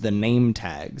just the name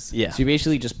tags. Yeah. So you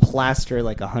basically just plaster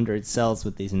like 100 cells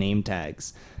with these name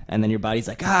tags. And then your body's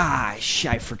like, I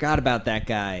forgot about that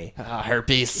guy.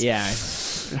 herpes. Yeah.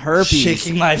 Herpes.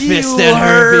 Shaking my fist You at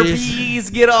herpes.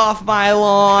 Get off my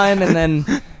lawn. And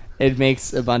then it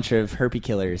makes a bunch of herpes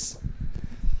killers.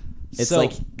 It's So,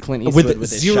 like Clint Eastwood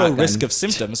with his zero shotgun. risk of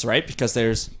symptoms, right? Because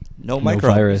there's no No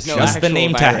microbe. virus. No just the actual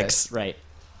name virus. tags. Right.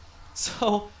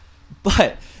 So,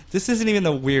 but this isn't even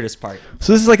the weirdest part.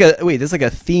 So this is like a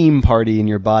theme party in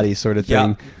your body sort of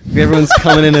Yeah. thing. Everyone's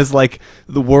coming in as like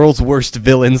the world's worst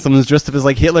villain. Someone's dressed up as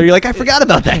like Hitler. You're like, I forgot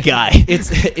about that guy.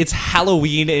 It's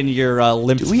Halloween in your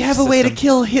lymph. Do we have a way to system.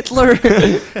 kill Hitler?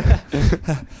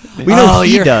 We know oh,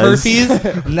 he you're does.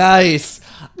 herpes? Nice.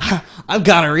 I'm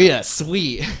gonorrhea.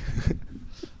 Sweet.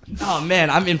 Oh man,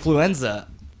 I'm influenza.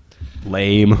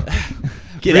 Lame.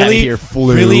 Get really? out of here,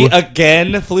 flu. Really?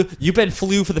 Again? Flu? You've been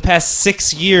flu for the past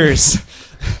 6 years.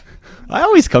 I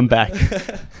always come back.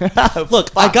 Look,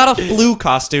 I got a flu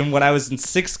costume when I was in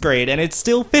 6th grade, and it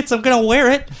still fits. I'm gonna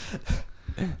wear it.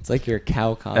 It's like your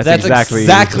cow costume. That's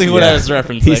exactly what I was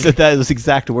referencing. He said that those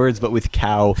exact words, but with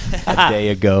cow a day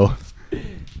ago.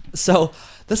 So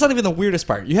that's not even the weirdest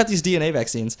part. You have these DNA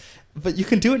vaccines, but you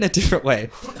can do it in a different way.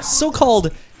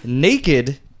 So-called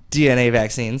naked DNA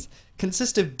vaccines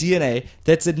consist of DNA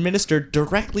that's administered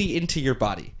directly into your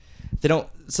body. They don't.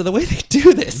 So the way they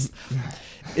do this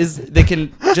is they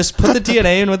can just put the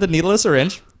DNA in with a needleless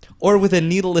syringe or with a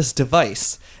needleless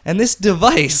device. And this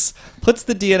device puts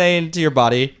the DNA into your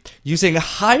body using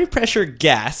high-pressure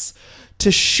gas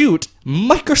to shoot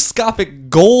microscopic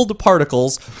gold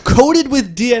particles coated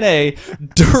with DNA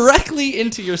directly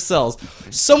into your cells.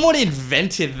 Someone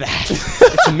invented that.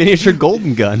 It's a miniature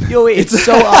golden gun. Yo, wait, it's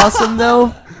so awesome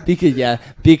though.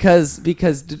 Because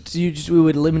we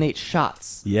would eliminate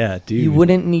shots. Yeah, dude. You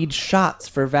wouldn't need shots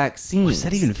for vaccines. What does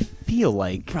that even feel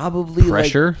like? Probably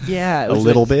Pressure? Like, yeah, it A was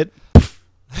little like- bit.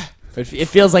 It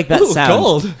feels like that Ooh, sound.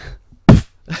 gold.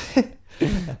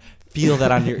 Feel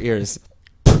that on your ears.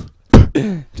 Do you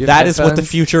have That is what the headphones?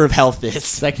 future of health is.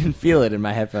 'Cause I can feel it in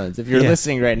my headphones. If you're Yeah.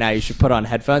 listening right now, you should put on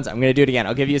headphones. I'm gonna do it again.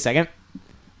 I'll give you a second,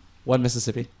 One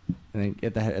Mississippi. and then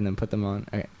get the and then put them on.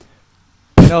 Okay.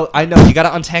 No, I know. You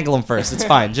gotta untangle them first. It's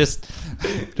fine. Just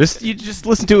You just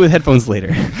listen to it with headphones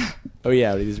later. Oh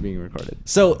yeah, these are being recorded.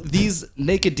 so these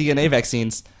naked DNA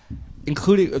vaccines,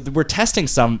 including we're testing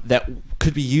some that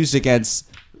could be used against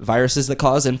viruses that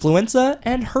cause influenza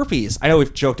and herpes. I know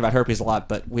we've joked about herpes a lot,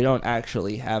 but we don't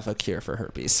actually have a cure for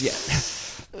herpes yet.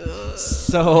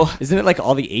 So Isn't it like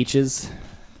all the H's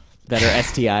that are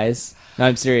STIs? No,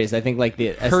 I'm serious. I think like the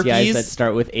STIs Herpes, that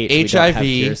start with H, we don't have HIV,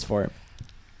 cures for it.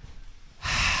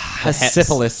 Heps.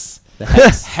 syphilis. The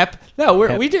heps. No,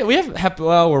 Hep. we have hep.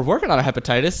 Well, we're working on a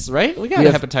hepatitis, right? We got We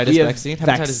a have- hepatitis we have vaccine.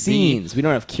 Hepatitis B. vaccines. We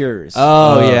don't have cures.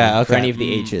 Oh, yeah, For okay. any of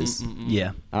the H's.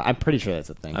 Yeah. I'm pretty sure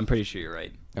that's a thing. I'm pretty sure you're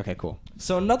right. Okay, cool.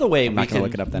 So another way I'm we not gonna can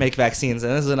look it up then. make vaccines,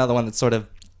 and this is another one that's sort of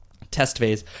test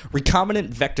phase: recombinant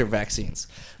vector vaccines.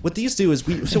 What these do is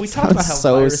we talk about how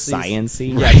so viruses,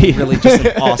 sciencey. Yeah, it's really just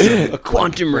an awesome A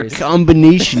quantum like,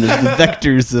 recombination of the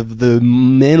vectors of the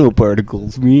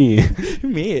nanoparticles. Me.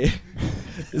 Me.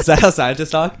 Is that how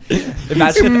scientists talk?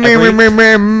 Imagine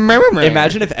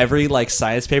if every like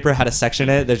science paper had a section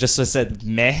in it that just said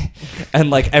meh, and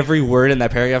like every word in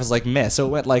that paragraph was like meh. So it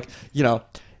went like,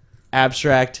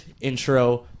 abstract,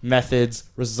 intro, methods,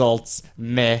 results,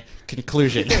 meh,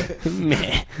 conclusion.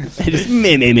 Meh. Just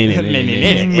meh,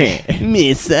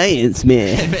 science,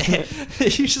 meh.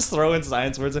 You just throw in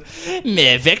science words.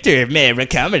 Meh, vector, meh,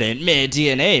 recombinant, meh,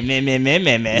 DNA, meh, meh, meh,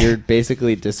 meh, meh. You're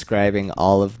basically describing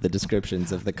all of the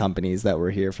descriptions of the companies that were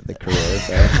here for the career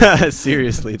fair.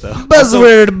 Seriously, though.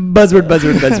 buzzword.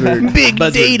 Big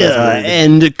Buzzword, data buzzword.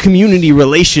 and community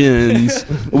relations.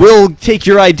 We'll take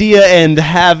your idea and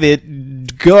have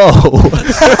it go.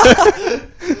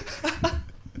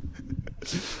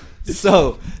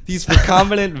 So these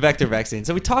recombinant vector vaccines.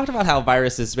 So we talked about how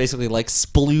viruses basically like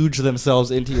splooge themselves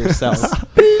into your cells.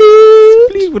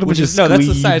 Which is no, that's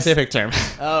the scientific term.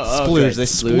 Oh, splooge. okay. They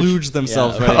splooge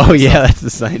themselves Yeah, right. okay. into Oh your yeah, cells. that's the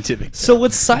scientific. So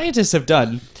what scientists have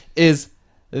done is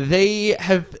they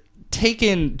have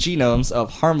taken genomes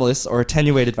of harmless or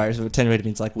attenuated viruses, attenuated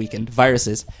means like weakened,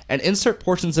 viruses, and insert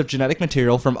portions of genetic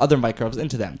material from other microbes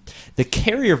into them. The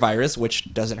carrier virus,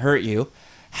 which doesn't hurt you,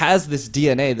 has this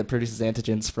DNA that produces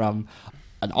antigens from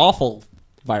an awful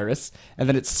virus, and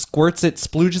then it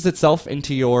splooges itself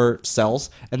into your cells,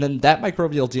 and then that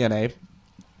microbial DNA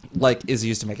like is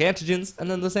used to make antigens,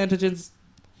 and then those antigens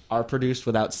are produced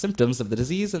without symptoms of the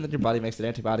disease, and then your body makes an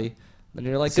antibody. Then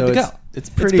you're like So good to it's, go. it's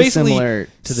pretty basically similar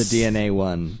to the DNA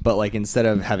one, but like instead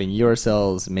of having your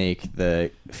cells make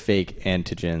the fake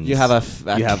antigens, You have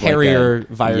a you have carrier like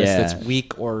a- virus yeah, that's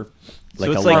weak or like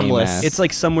So a it's like lame harmless. ass. It's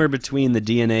like somewhere between the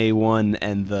DNA one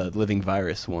and the living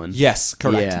virus one. yes,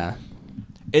 correct. Yeah.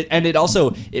 It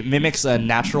also mimics a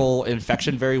natural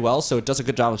infection very well, so it does a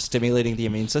good job of stimulating the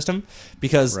immune system.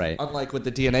 Because Right. unlike with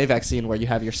the DNA vaccine where you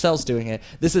have your cells doing it,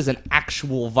 this is an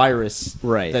actual virus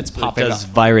Right. that's So it popping does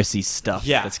up. virusy stuff.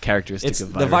 Yeah, That's characteristic it's,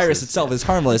 of the viruses. virus itself is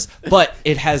harmless, but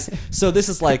it has. So this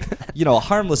is like a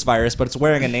harmless virus, but it's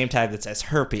wearing a name tag that says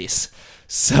herpes.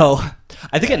 So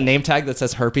I think a name tag that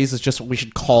says herpes is just what we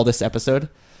should call this episode.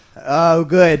 Oh,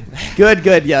 good.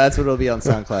 Good. Yeah, that's what it'll be on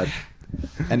SoundCloud.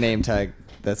 A name tag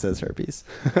that says herpes.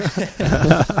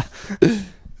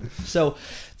 So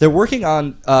they're working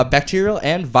on bacterial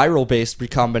and viral-based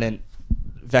recombinant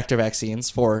vector vaccines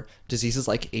for diseases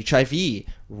like HIV,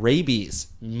 rabies,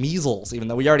 measles. Even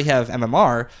though we already have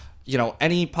MMR,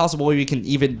 any possible way we can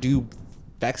even do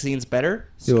vaccines better.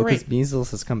 It's Yeah, well, great. because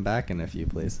measles has come back in a few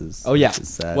places. Oh, yeah. which is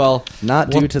sad. Well, not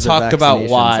due we'll to the talk about vaccinations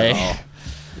why. at all.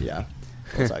 Yeah,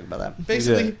 we'll talk about that.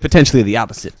 Basically, Potentially the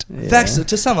opposite. Yeah.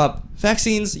 to sum up,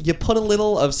 vaccines, you put a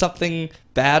little of something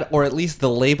bad, or at least the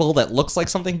label that looks like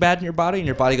something bad in your body, and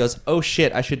your body goes, oh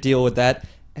shit, I should deal with that,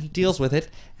 and deals with it,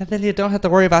 and then you don't have to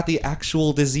worry about the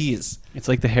actual disease. It's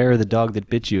like the hair of the dog that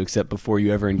bit you, except before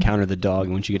you ever encounter the dog,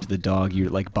 and once you get to the dog, your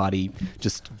body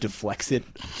just deflects it.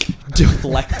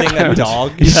 Deflecting a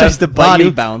dog. It tries to bite body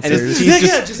you, bouncers. And its Yeah, teeth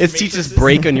yeah, just, just its teeth just matrices.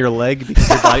 break on your leg because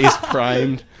your body is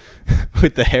primed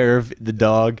with the hair of the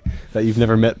dog that you've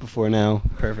never met before now.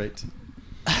 Perfect.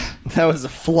 That was a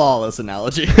flawless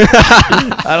analogy.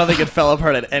 I don't think it fell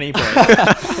apart at any point.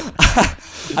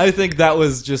 I think that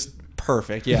was just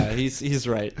perfect. Yeah, he's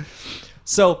right.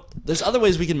 So there's other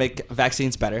ways we can make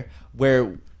vaccines better,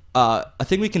 where a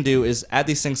thing we can do is add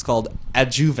these things called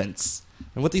adjuvants.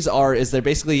 And what these are is they're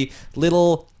basically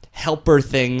little helper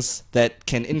things that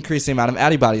can increase the amount of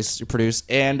antibodies you produce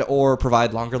and or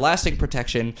provide longer lasting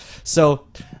protection. So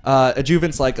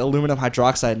adjuvants like aluminum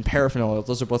hydroxide and paraffin oil,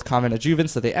 those are both common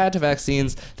adjuvants that they add to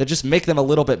vaccines that just make them a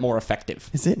little bit more effective.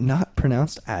 Is it not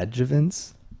pronounced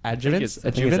adjuvants? Adjuvants? I think it's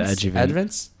Adjuvants? adjuvant.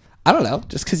 Adjuvants? I don't know.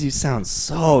 Just because you sound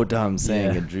so dumb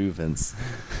saying Yeah. adjuvants.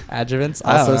 Adjuvants?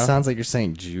 I Also don't know. sounds like you're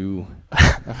saying Jew.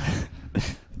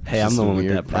 Hey, I'm Just the one weird.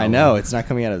 with that problem. I know, it's not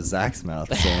coming out of Zach's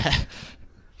mouth. So.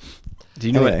 Do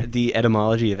you know Okay. what the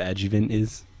etymology of adjuvant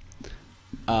is?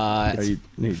 Uh, Are you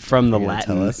From the you're gonna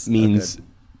tell Latin, us? means Okay.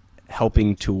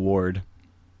 helping toward.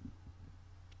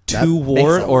 That toward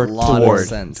makes a or lot of toward?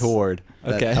 sense. Toward.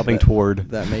 Okay. Helping toward.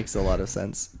 That makes a lot of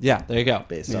sense Yeah, there you go.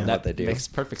 based Yeah. on That what they do. makes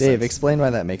perfect Dave, sense. explain why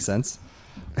that makes sense.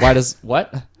 Why does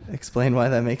what? Explain why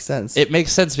that makes sense. It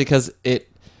makes sense because it.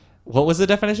 What was the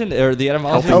definition or the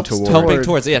etymology? Helping toward. Helping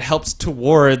towards. Yeah, it helps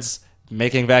towards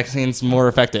making vaccines more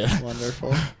effective.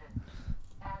 Wonderful.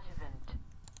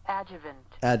 Adjuvant.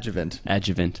 Adjuvant.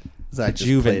 Adjuvant. Zach just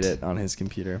Adjuvant. played it on his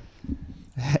computer.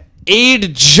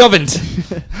 Adjuvant.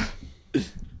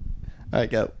 All right,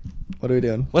 go. What are we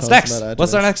doing? What's Tell us next? about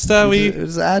What's our adjuvants. next?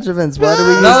 It's adjuvants. Why do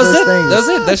we use That was those it. things? That was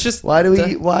it. That's just. Why do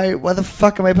we? Why the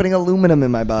fuck am I putting aluminum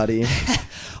in my body?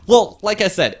 Well, like I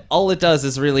said, all it does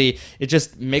is really it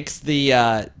just makes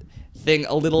the thing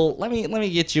a little. Let me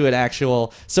get you an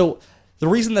actual. So the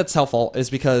reason that's helpful is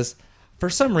because for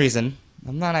some reason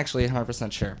I'm not actually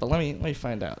 100% sure, but let me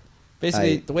find out.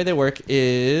 Basically, the way they work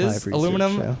is Live research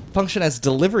aluminum show. function as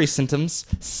delivery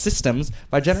systems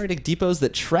by generating depots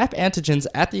that trap antigens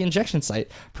at the injection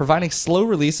site, providing slow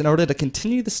release in order to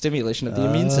continue the stimulation of the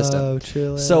immune system.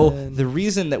 chillin'. So the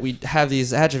reason that we have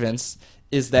these adjuvants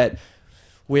is that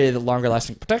with longer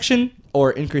lasting protection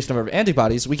or increased number of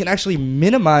antibodies, we can actually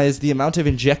minimize the amount of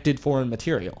injected foreign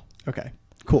material. Okay,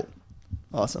 cool,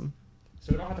 awesome.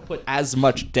 So we don't have to put as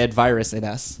much dead virus in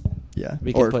us. Yeah,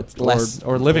 We can put less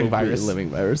or living virus. Living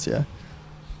virus, yeah.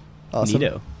 Awesome.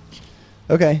 Neato.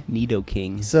 Okay, Neato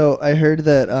King. so I heard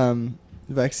that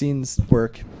vaccines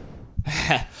work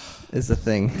is the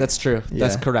thing. That's true.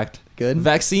 That's Yeah. correct. Good?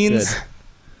 Vaccines Good.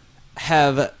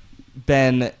 have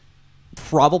been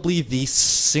probably the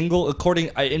single,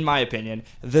 in my opinion,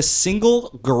 the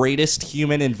single greatest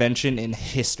human invention in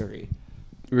history.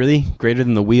 Really? Greater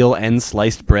than the wheel and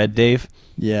sliced bread, Dave?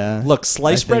 Yeah. Look,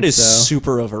 sliced I bread think is so.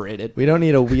 super overrated. We don't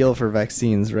need a wheel for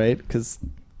vaccines, right? Because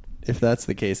if that's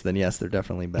the case, then yes, they're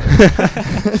definitely better.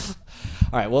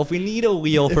 All right. Well, if we need a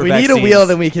wheel If for we vaccines, need a wheel,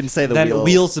 then we can say the then wheel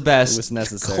wheel's the best. was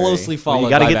necessary. Closely followed Well, you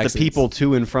got to by get vaccines. the people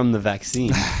to and from the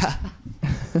vaccine.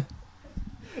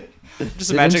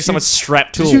 Just imagine Didn't someone you-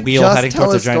 strapped to Did a you wheel just heading tell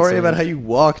towards a a giant story about cylinder. how you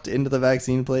walked into the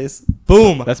vaccine place?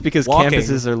 Boom. That's because Walking.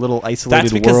 campuses are little isolated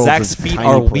That's because worlds Zach's of feet tiny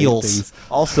are plate wheels. things.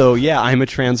 Also, yeah, I'm a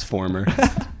transformer.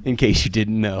 In case you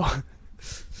didn't know,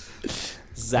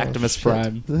 Zactimus shit.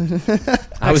 Prime.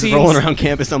 I was Vaccines. rolling around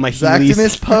campus on my Heelys.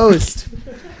 Zactimus Post.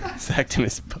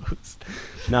 Zactimus Post.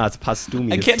 No, it's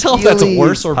Postumius. I can't tell if that's Heelys.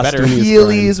 worse or better. Posthumous.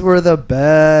 Heelys were the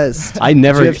best. I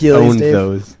never Did you have Heelys, owned Dave?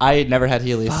 those. I never had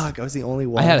Heelys. Fuck, I was the only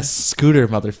one. I had a scooter,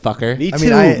 motherfucker. Me I too.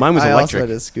 mean, Mine was I electric. also had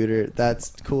a scooter.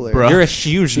 That's cooler. Bruh. You're a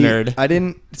huge See, nerd. I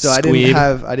didn't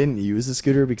Squeeb. I didn't use a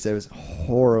scooter because I was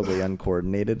horribly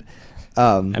uncoordinated.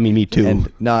 I mean, me too. And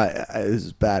it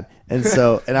was bad. And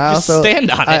so, and I Just also stand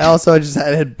on I it. also just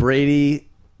had Brady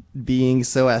being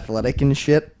so athletic and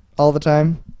shit all the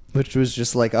time, which was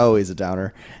just like always a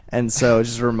downer. And so,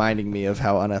 just reminding me of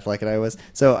how unathletic I was.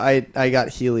 So I got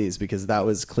Heelys because that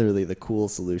was clearly the cool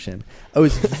solution. I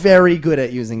was very good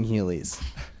at using Heelys.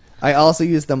 I also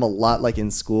used them a lot, like in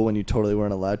school when you totally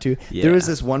weren't allowed to. Yeah. There was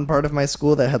this one part of my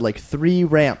school that had like 3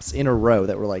 ramps in a row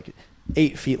that were like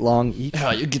 8 feet long each. Oh,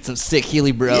 you get some sick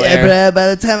Heely bro. Yeah, there. bro.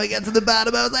 By the time I got to the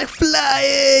bottom, I was like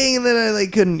flying, and then I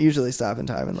like couldn't usually stop in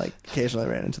time, and like occasionally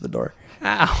ran into the door.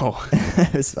 Ow.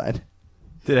 It was fine.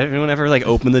 Did everyone ever like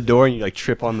open the door and you like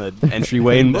trip on the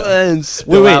entryway and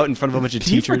spill Wait. out in front of a bunch of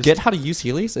Can you teachers? forget how to use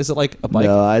Heelys? Is it like a bike?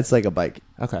 No, it's like a bike.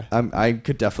 Okay. I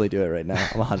could definitely do it right now.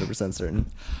 I'm 100% certain.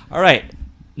 All right.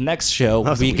 Next show, That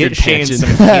was a we weird get Shane some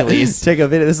tangent. Heelys. Take a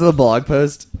video. This is the blog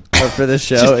post for this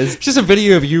show. Is Just a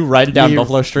video of you riding down me-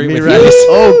 Buffalo Street me with riding- Heelys.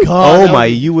 Oh god! Oh that my, would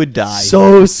be you would die.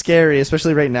 So scary,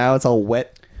 especially right now. It's all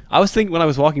wet. I was thinking when I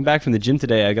was walking back from the gym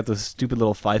today, I got those stupid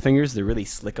little 5 fingers. They're really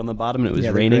slick on the bottom, and it was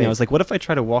Yeah, they're raining. great. I was like, what if I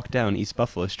try to walk down East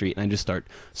Buffalo Street and I just start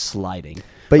sliding?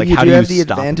 But Like, you how do do have the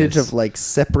stop advantage this? of like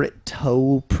separate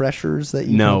toe pressures that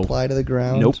you No. can apply to the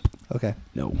ground. Nope. Okay.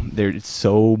 No, they're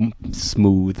so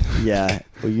smooth. Yeah.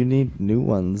 Well, you need new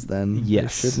ones then.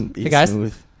 Yes. They shouldn't be Hey, guys.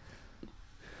 smooth.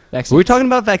 Next Were we talking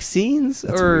about vaccines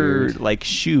That's or weird. like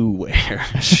shoe wear?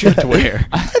 Footwear.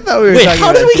 I thought we were Wait, talking how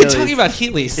about did we get Heelys. talking about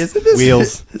Heelys? Isn't this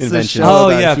Wheels this is a invention. show Oh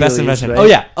about yeah, best Heelys, invention. right? Oh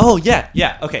yeah. Oh yeah.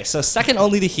 Yeah. Okay. So second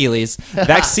only to Heelys,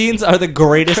 vaccines are the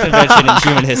greatest invention in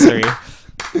human history.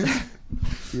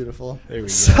 Beautiful. There we go.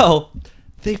 So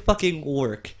they fucking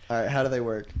work. All right. How do they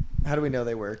work? How do we know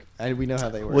they work? We know how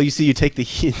they work. Well, you see, you take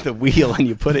the wheel and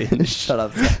you put it in. Shut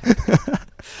up.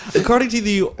 According to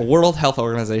the World Health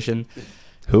Organization,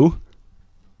 Who?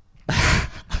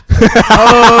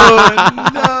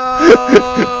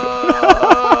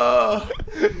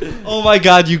 oh my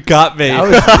god, you got me. That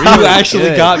was really you actually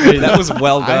good. got me. That was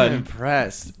well I'm done.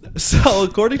 impressed. So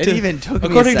according It to even took me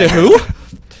a according to second.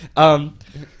 who,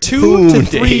 2 Who, to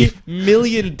 3 Dave?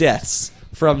 million deaths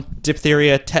from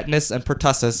diphtheria, tetanus, and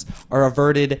pertussis are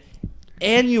averted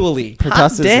annually.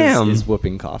 Pertussis damn. is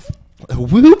whooping cough.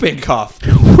 Whooping cough.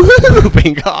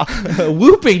 Whooping cough.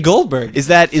 Whooping Goldberg. Is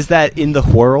that in the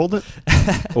world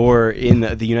or in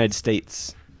the United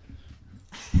States?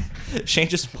 Shane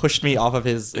just pushed me off of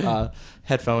his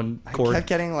headphone I cord. kept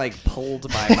getting like pulled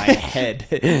by my head.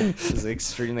 This is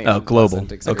extremely Oh, global.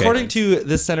 unpleasant experience. According to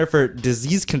the Center for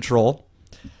Disease Control,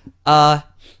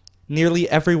 nearly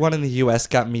everyone in the U.S.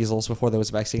 got measles before there was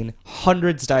a vaccine.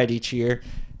 Hundreds died each year.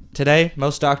 Today,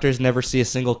 most doctors never see a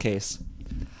single case.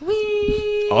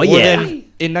 Oh More yeah. than-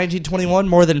 in 1921,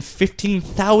 more than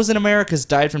 15,000 Americans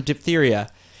died from diphtheria.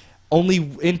 Only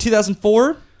in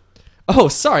 2004... Oh,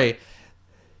 sorry.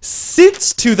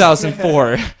 Since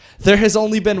 2004, there has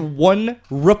only been one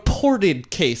reported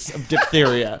case of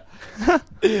diphtheria.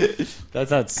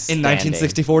 That's In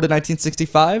 1964 to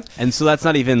 1965, And so that's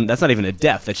not even a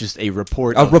death. That's just a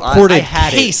report. a of, reported I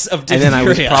had case it, of and diphtheria. then I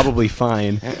was probably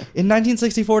fine. In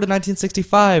 1964 to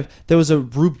 1965, there was a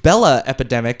rubella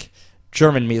epidemic,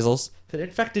 German measles, that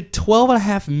infected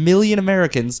 12.5 million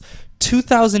Americans.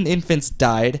 2,000 infants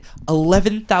died.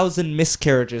 11,000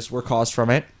 miscarriages were caused from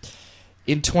it.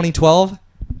 In 2012,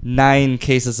 9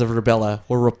 cases of rubella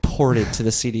were reported to the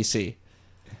CDC.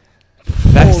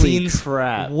 Vaccines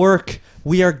crap. work.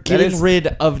 We are getting is rid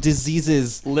of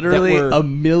diseases. Literally that were, a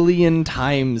million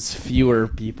times fewer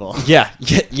people.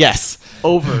 yes.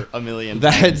 Over a million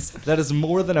times. That is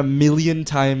more than 1 million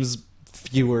times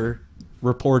fewer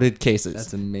reported cases.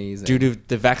 That's amazing. Due to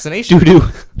the vaccination. Doo-doo.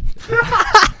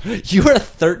 You are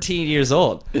 13 years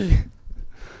old.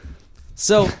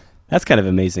 So, That's kind of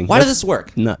amazing. why does this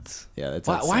work? Nuts. Yeah, that's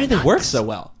Why do they work so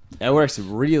well? It works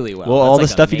really well. Well, all the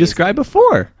That's, like, stuff you amazing. described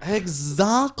before.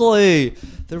 Exactly.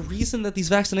 The reason that these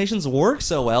vaccinations work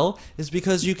so well is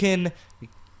because you can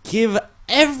give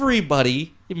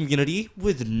everybody immunity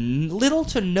with little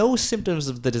to no symptoms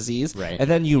of the disease, Right. and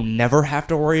then you never have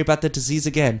to worry about the disease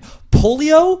again.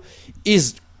 Polio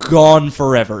is gone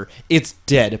forever. It's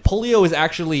dead. Polio is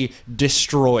actually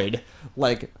destroyed.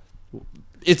 Like,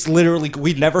 it's literally,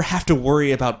 we never have to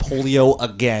worry about polio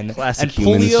again. Classic and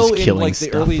humans polio just in killing like the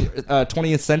stuff. early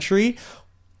 20th century,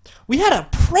 we had a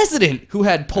president who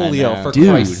had polio, know. for Dude.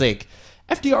 Christ's sake.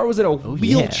 FDR was in a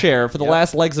wheelchair for the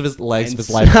last legs of his life.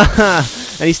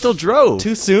 And he still drove.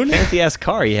 Too soon? Fancy ass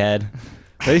car he had.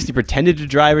 Or at least he pretended to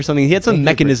drive or something. He had some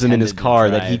mechanism in his car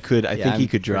that he could. I think he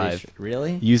could drive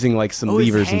Really? using like some His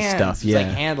levers and hands. stuff. It's Yeah. like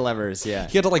hand levers. Yeah.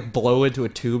 He had to like blow into a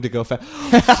tube to go fast.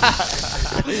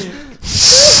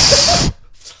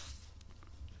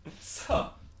 So,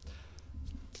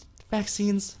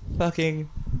 vaccines fucking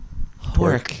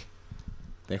work.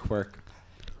 They work.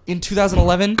 In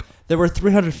 2011, there were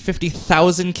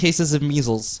 350,000 cases of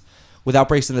measles, with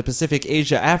outbreaks in the Pacific,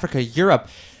 Asia, Africa, Europe.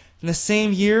 In the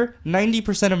same year,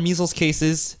 90% of measles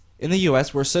cases in the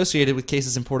U.S. were associated with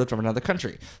cases imported from another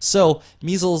country. So,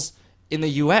 measles in the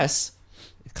U.S.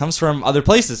 comes from other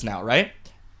places now, right?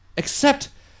 Except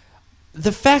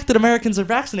the fact that Americans are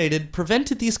vaccinated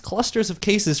prevented these clusters of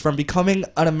cases from becoming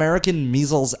an American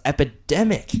measles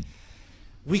epidemic.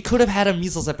 We could have had a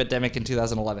measles epidemic in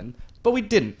 2011, but we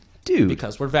didn't. Dude.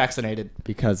 Because we're vaccinated.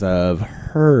 Because of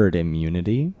herd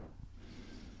immunity.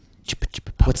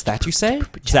 What's that you say?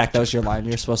 Zach, that was your line.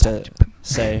 You're supposed to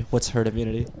say, what's herd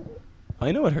immunity?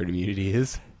 I know what herd immunity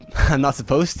is. I'm not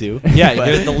supposed to. Yeah, but-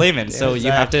 you're the layman, so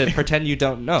you have to pretend you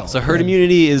don't know. So herd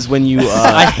immunity is when you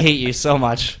I hate you so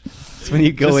much. it's when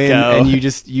you go Just in go. and you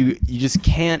just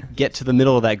can't get to the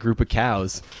middle of that group of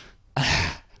cows.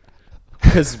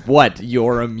 Because what?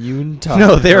 You're immune to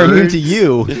No, they're immune to herds?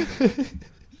 you.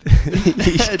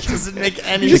 It doesn't make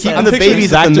any Just sense. keep the picturing babies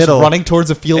Zach at the just middle. running towards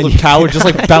a field of cow and just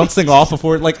like bouncing off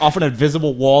before like off an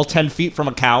invisible wall 10 feet from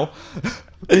a cow.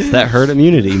 It's that herd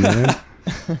immunity, man.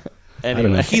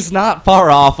 Anyway. He's not far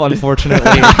off,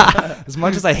 unfortunately. As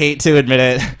much as I hate to admit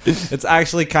it, it's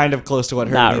actually kind of close to what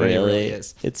herd Not immunity really. really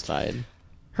is. It's fine.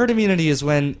 Herd immunity is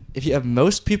when, if you have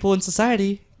most people in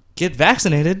society get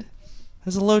vaccinated,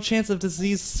 there's a low chance of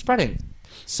disease spreading.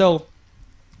 So,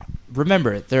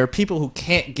 remember, there are people who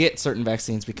can't get certain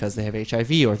vaccines because they have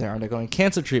HIV or they're undergoing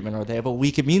cancer treatment or they have a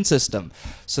weak immune system.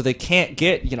 So they can't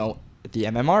get, the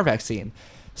MMR vaccine.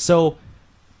 So,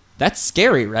 that's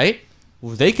scary, right?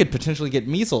 Well, they could potentially get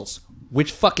measles,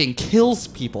 which fucking kills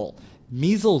people.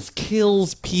 Measles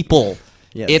kills people.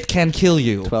 Yes. It can kill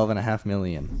you. 12.5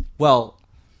 million. Well,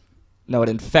 no, it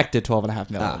infected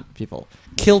 12.5 million people.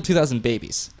 Killed 2,000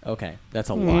 babies. Okay, that's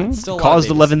a lot. Still a lot Caused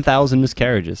of babies. 11,000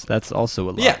 miscarriages. That's also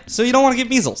a lot. Yeah, so you don't want to get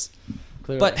measles.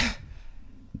 Clearly. But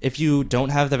if you don't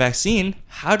have the vaccine,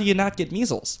 how do you not get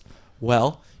measles?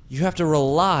 Well, you have to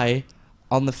rely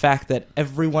on the fact that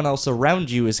everyone else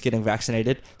around you is getting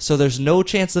vaccinated, so there's no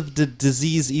chance of the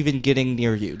disease even getting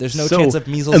near you. There's no So chance of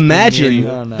measles imagine being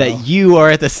near you. Oh, no. that you are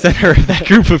at the center of that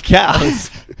group of cows,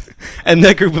 and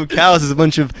that group of cows is a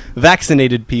bunch of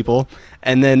vaccinated people,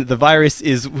 and then the virus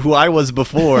is who I was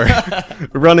before,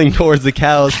 running towards the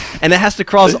cows, and it has to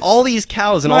cross all these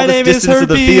cows and My all this name is distance of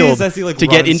the herpes, field as he, like, to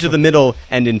get runs into the from- middle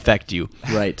and infect you.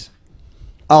 Right.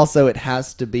 Also, it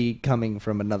has to be coming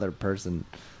from another person.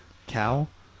 Cow?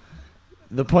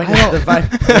 The point I of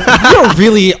the We're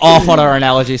really off on our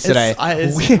analogies today.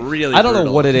 It's We- really I don't know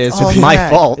brutal. what it is. all It's my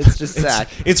Zach. fault. It's just Zach.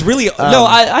 It's really no.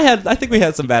 I think we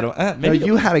had some bad ones. No, Maybe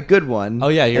you had a good one. Oh,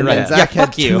 yeah, you're and right. then Yeah, Zach had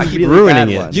fuck you. two I keep really ruining bad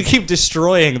it. ones. you keep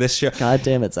destroying this show. God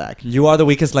damn it, Zach. You are the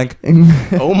weakest link.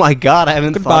 Oh my god, I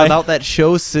haven't Goodbye. thought about that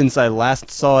show since I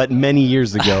last saw it many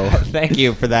years ago. Thank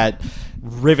you for that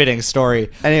riveting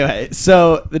story. Anyway,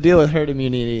 so the deal with herd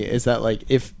immunity is that like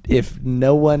if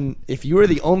you are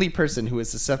the only person who is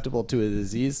susceptible to a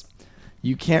disease,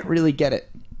 you can't really get it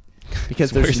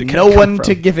because Where's there's it no gonna come one from?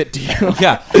 to give it to you.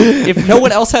 Yeah. If no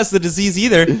one else has the disease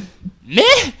either, meh.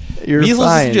 You're Measles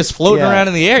fine. is just floating Yeah. around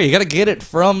in the air. You got to get it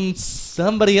from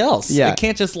somebody else. Yeah. It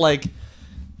can't just like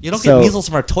You don't So- get measles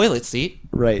from our toilet seat.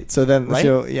 Right. So then, Right?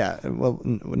 so yeah. Well,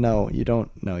 no, you don't.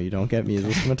 No, you don't get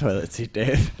measles from a toilet seat,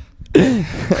 Dave.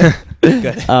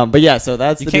 Good. But yeah, so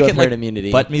that's You the can't deal get with herd like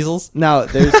immunity. butt measles. Now,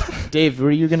 there's Dave.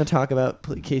 Were you going to talk about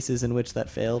cases in which that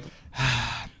failed?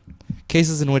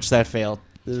 Cases in which that failed.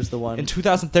 There's the one In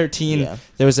 2013, Yeah.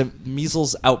 there was a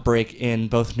measles outbreak in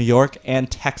both New York and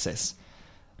Texas.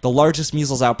 The largest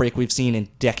measles outbreak we've seen in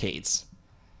decades.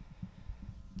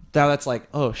 Now that's like,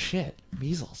 oh shit,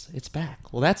 measles, it's back.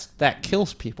 Well, that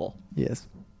kills people. Yes.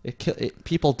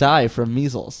 People die from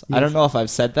measles. I Yes. don't know if I've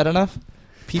said that enough.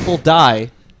 People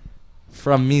die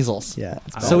from measles. Yeah.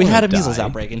 it's So we wanna had a measles die.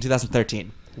 outbreak in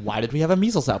 2013. Why did we have a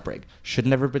measles outbreak?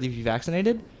 Shouldn't everybody be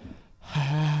vaccinated?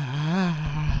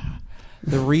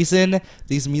 The reason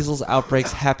these measles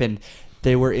outbreaks happened,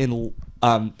 they were in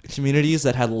communities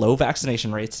that had low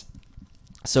vaccination rates.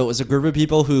 So it was a group of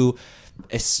people who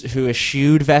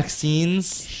eschewed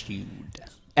vaccines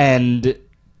and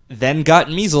then got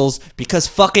measles because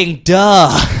fucking duh.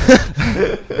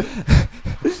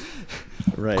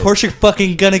 right. Of course you're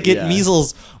fucking gonna get Yeah.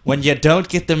 measles when you don't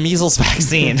get the measles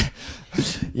vaccine.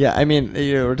 Yeah, I mean,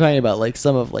 we're talking about like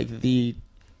some of like the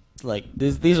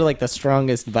these are like the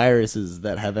strongest viruses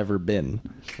that have ever been.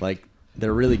 Like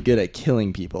they're really good at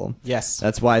killing people. Yes.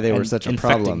 That's why they were And such a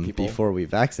infecting problem people. before we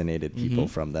vaccinated people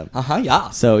from them. Yeah.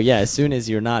 So yeah, as soon as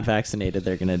you're not vaccinated,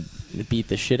 they're gonna beat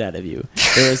the shit out of you.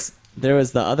 There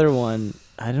was the other one.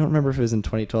 I don't remember if it was in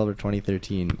 2012 or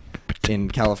 2013 in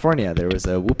California. There was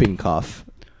a whooping cough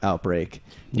outbreak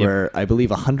Yep. where I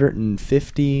believe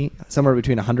 150, somewhere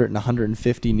between 100 and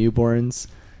 150 newborns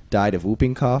died of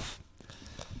whooping cough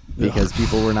because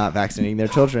people were not vaccinating their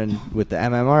children with the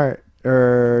MMR.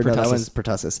 No, that Pertussis. one's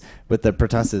pertussis. With the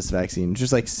pertussis vaccine,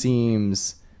 just like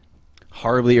seems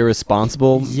Horribly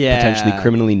irresponsible, Yeah. potentially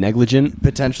criminally negligent.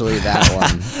 potentially that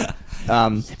one.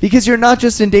 Because you're not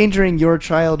just endangering your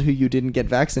child who you didn't get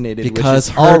vaccinated. Because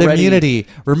which is herd already- immunity.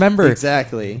 Remember,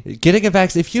 Exactly. getting a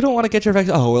vaccine. If you don't want to get your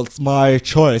vaccine, oh well, it's my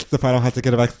choice if I don't have to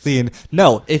get a vaccine.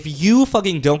 No, if you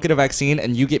fucking don't get a vaccine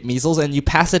and you get measles and you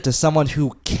pass it to someone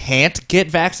who can't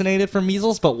get vaccinated for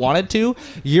measles but wanted to,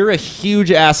 you're a huge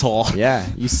asshole. Yeah,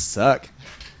 you suck.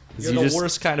 'Cause You're you the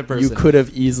worst kind of person. You could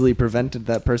have easily prevented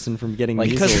that person from getting Like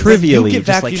measles. Because trivially, you get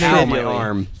just like vaccinated, ow, my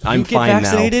arm. you I'm get fine now.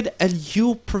 vaccinated and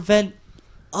you prevent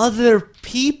other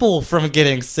people from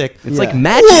getting sick. It's Yeah. like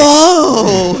magic.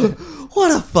 Whoa!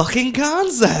 What a fucking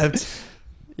concept!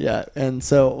 Yeah, and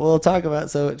so we'll talk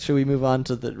about. So should we move on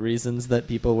to the reasons that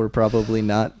people were probably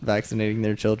not vaccinating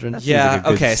their children? Yeah, like a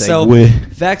good okay, so segue.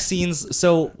 vaccines.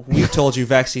 So we've told you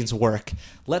vaccines work.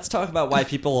 Let's talk about why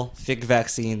people think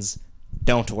vaccines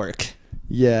don't work.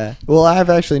 Yeah. Well, I've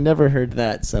actually never heard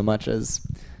that so much as.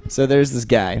 So there's this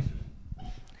guy.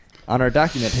 On our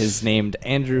document, his named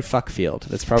Andrew Fuckfield.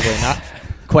 That's probably not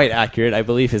quite accurate. I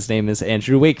believe his name is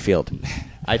Andrew Wakefield.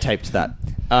 I typed that.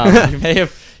 You may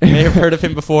have heard of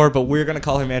him before, but we're gonna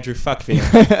call him Andrew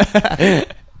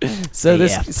Fuckfield.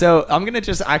 So I'm gonna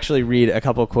just actually read a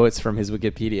couple quotes from his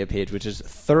Wikipedia page, which is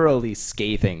thoroughly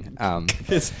scathing.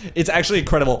 It's actually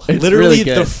incredible. It's Literally, really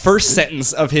good. the first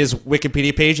sentence of his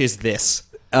Wikipedia page is this.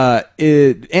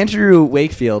 Andrew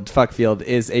Wakefield, Fuckfield,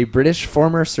 is a British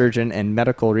former surgeon and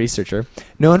medical researcher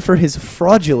known for his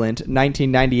fraudulent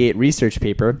 1998 research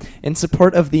paper in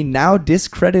support of the now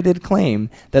discredited claim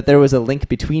that there was a link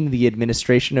between the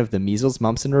administration of the measles,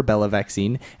 mumps, and rubella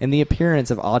vaccine and the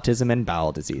appearance of autism and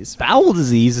bowel disease. Bowel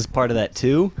disease is part of that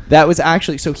too. That was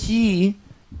actually... So he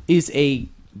is a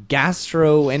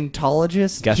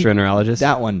gastroenterologist. Gastroenterologist.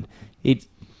 That one. He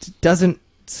doesn't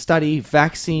study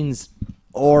vaccines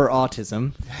or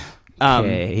autism.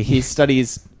 Okay. He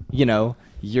studies, your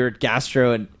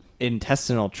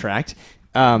gastrointestinal tract.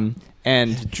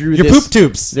 And drew Your this, poop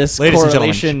tubes, this ladies and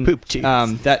gentlemen. correlation Poop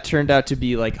tubes. that turned out to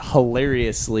be like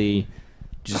hilariously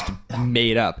just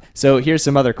made up. So here's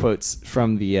some other quotes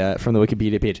from the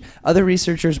Wikipedia page. Other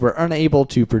researchers were unable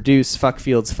to produce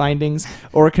Fuckfield's findings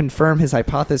or confirm his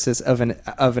hypothesis of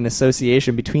an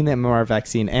association between the MMR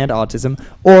vaccine and autism,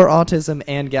 or autism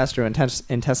and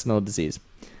gastrointestinal disease.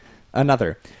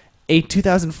 Another. A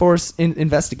 2004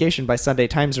 investigation by Sunday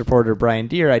Times reporter Brian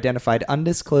Deere identified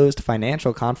undisclosed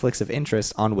financial conflicts of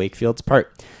interest on Wakefield's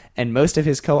part, and most of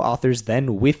his co-authors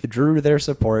then withdrew their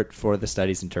support for the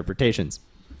study's interpretations.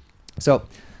 So,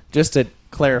 just to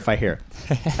clarify here,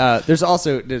 there's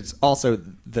also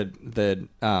the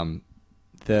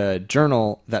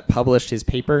journal that published his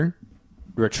paper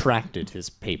retracted his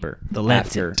paper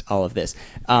after all of this.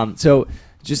 So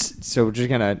we're just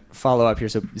gonna follow up here.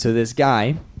 So this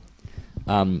guy,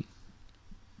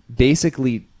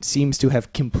 basically seems to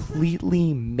have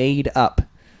completely made up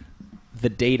the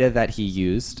data that he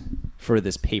used for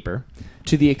this paper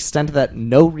to the extent that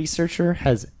no researcher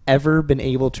has ever been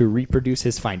able to reproduce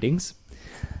his findings.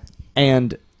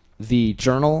 And the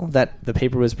journal that the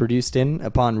paper was produced in,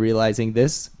 upon realizing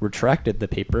this, retracted the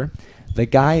paper. The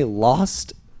guy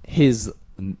lost his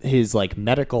like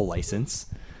medical license.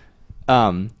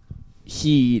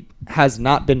 He has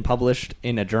not been published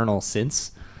in a journal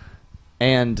since,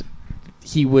 and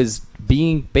he was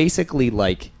being basically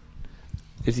like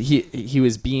he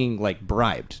was being like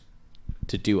bribed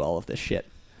to do all of this shit.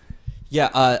 Yeah,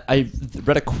 I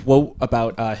read a quote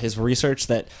about his research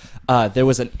that there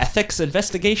was an ethics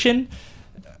investigation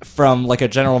from like a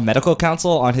general medical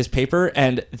council on his paper,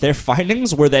 and their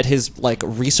findings were that his like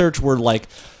research were like,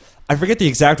 I forget the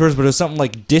exact words, but it was something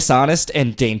like dishonest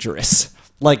and dangerous,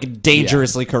 like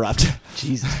dangerously corrupt.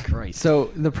 Jesus Christ.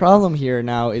 So the problem here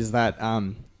now is that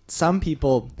some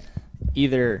people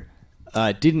either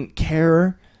didn't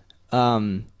care.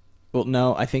 Well,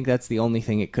 no, I think that's the only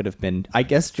thing it could have been. I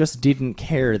guess just didn't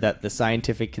care that the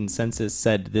scientific consensus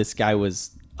said this guy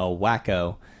was a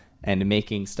wacko and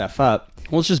making stuff up.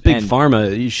 Well, it's just big And-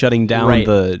 pharma shutting down Right.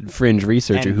 the fringe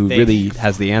researcher And who they- really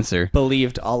has the answer.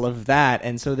 Believed all of that,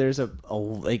 and so there's a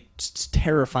like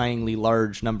terrifyingly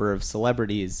large number of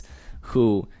celebrities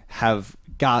who have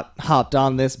hopped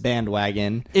on this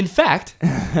bandwagon. In fact,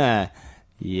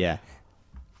 Yeah.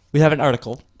 we have an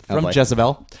article Oh, from boy.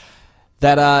 Jezebel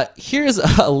that here's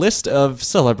a list of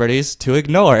celebrities to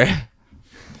ignore.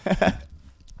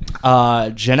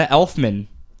 Jenna Elfman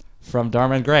from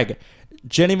Dharma and Greg.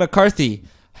 Jenny McCarthy.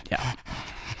 Yeah.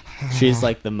 She's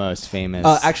like the most famous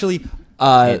Actually,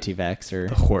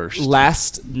 anti-vaxxer. The worst.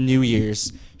 last New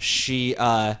Year's, she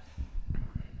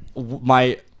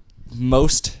my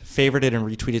most favorited and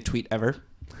retweeted tweet ever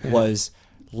was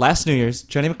last New Year's.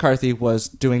 Jenny McCarthy was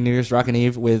doing New Year's Rockin'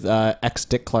 Eve with ex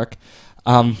Dick Clark,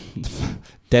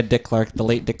 dead Dick Clark, the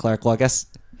late Dick Clark. Well, I guess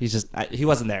he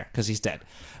wasn't there because he's dead.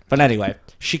 But anyway,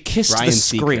 she kissed Ryan the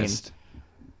screen. Seacrest.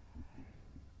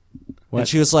 And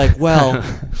she was like, well,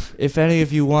 if any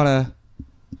of you want to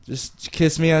just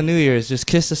kiss me on New Year's, just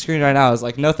kiss the screen right now. I was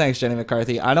like, no thanks, Jenny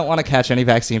McCarthy. I don't want to catch any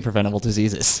vaccine-preventable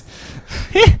diseases.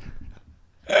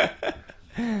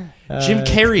 Jim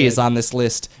Carrey is on this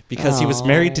list because he was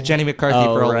married to Jenny McCarthy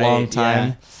for a long time.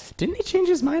 Yeah. Didn't he change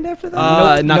his mind after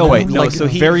that? Not no, quite. No, like, so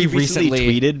he very recently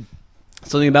recently- tweeted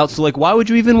something about, so like, why would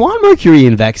you even want mercury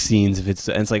in vaccines if it's,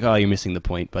 and it's like, oh, you're missing the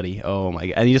point, buddy. Oh my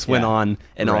god. And he just went Yeah. on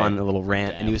and Right. on a little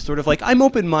rant, and Damn. he was sort of like, I'm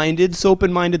open-minded, so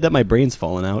open-minded that my brain's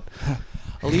falling out.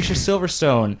 Alicia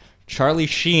Silverstone, Charlie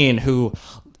Sheen, who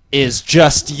is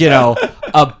just,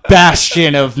 a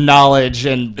bastion of knowledge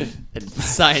and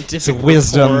Scientific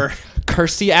wisdom. rapport.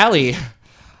 Kirstie Alley.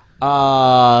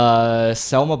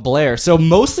 Selma Blair. So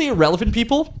mostly irrelevant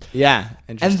people. Yeah.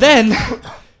 And interesting. then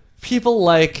people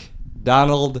like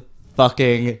Donald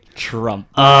fucking Trump.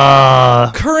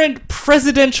 Current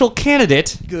presidential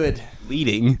candidate, good.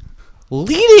 Leading.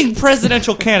 leading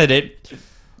presidential candidate,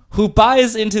 who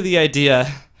buys into the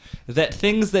idea that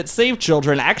things that save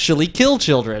children actually kill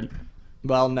children.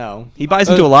 Well, no. He buys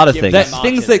into a lot of give things. That them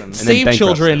things autism. that And then save bankrupts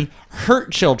children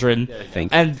hurt children,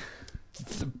 think. and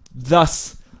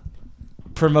thus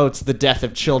promotes the death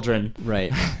of children.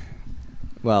 Right.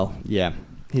 Well, yeah.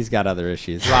 He's got other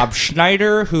issues. Rob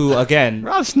Schneider, who again,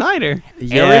 Rob Snyder.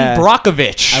 Aaron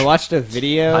Brockovich, I watched a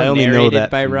video I only know narrated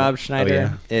that by from- Rob oh, Schneider.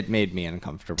 yeah. It made me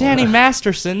uncomfortable. Danny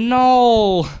Masterson.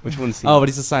 No. Which one's he? Oh, but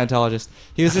he's a Scientologist.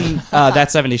 He was in That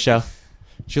 70s Show.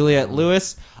 Juliette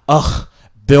Lewis. Ugh.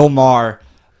 Bill Maher.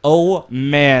 Oh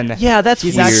man. Yeah, that's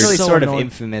He's weird. actually So sort of annoying.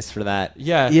 infamous for that.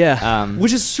 Yeah. Yeah.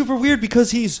 Which is super weird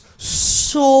because he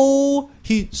so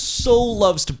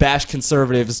loves to bash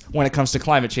conservatives when it comes to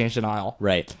climate change denial.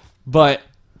 Right. But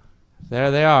there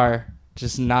they are,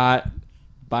 just not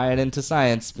buying into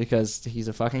science because he's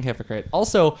a fucking hypocrite.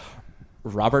 Also,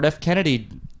 Robert F. Kennedy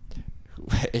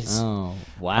is Oh,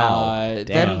 wow.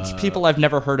 then people I've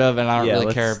never heard of and I don't Yeah, really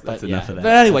let's- care. But that's enough of that.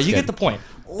 But anyway, That's you good. get the point.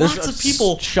 There's Lots a of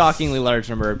people shockingly large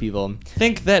number of people.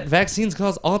 think that vaccines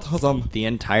cause autism. The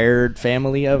entire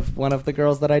family of one of the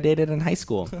girls that I dated in high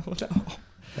school. That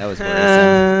was worrisome.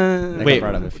 That got Wait,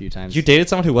 brought up a few times. You dated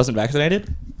someone who wasn't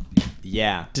vaccinated?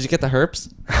 Yeah. Did you get the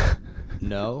herpes?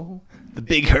 No. The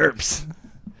big herps.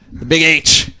 The big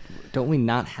H. Don't we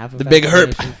not have a The big herp.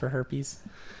 vaccination for herpes?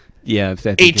 Yeah.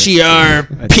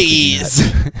 H-E-R-P's.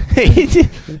 He's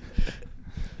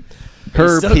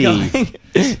still Herpy. going.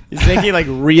 He's making like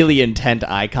really intent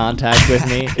eye contact with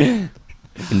me.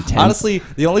 Intense. Honestly,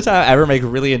 the only time I ever make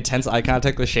really intense eye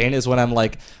contact with Shane is when I'm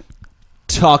like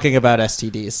talking about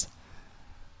STDs.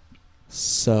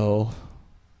 So,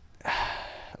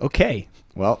 Okay.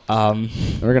 Well, Um,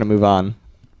 we're gonna move on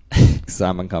because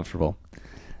I'm uncomfortable.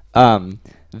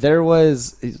 There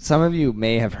was some of you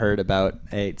may have heard about.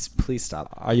 Please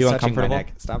stop. Are you He's touching my uncomfortable?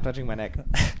 neck. Stop touching my neck.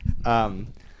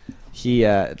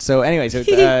 So anyway,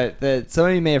 some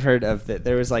of you may have heard of that.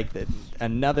 There was like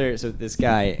another. So this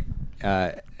guy,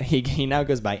 he now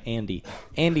goes by Andy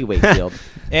Wakefield.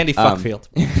 Andy Fuckfield.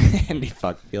 Andy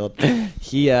Fuckfield.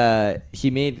 He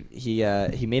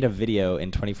made a video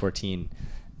in 2014,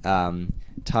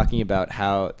 talking about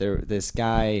how this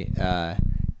guy,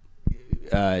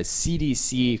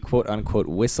 CDC quote unquote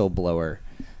whistleblower,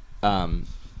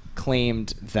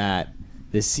 claimed that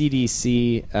the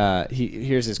CDC.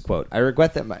 Here's his quote: I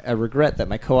regret that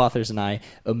my co-authors and I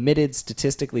omitted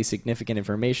statistically significant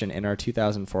information in our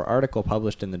 2004 article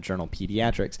published in the journal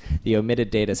Pediatrics. The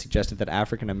omitted data suggested that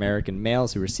African American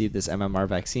males who received this MMR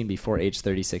vaccine before age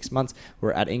 36 months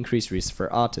were at increased risk for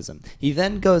autism. He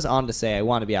then goes on to say, I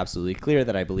want to be absolutely clear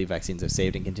that I believe vaccines have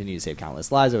saved and continue to save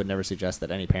countless lives. I would never suggest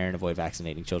that any parent avoid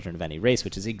vaccinating children of any race,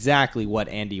 which is exactly what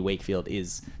Andy Wakefield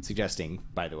is suggesting,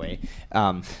 by the way.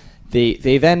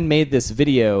 They then made this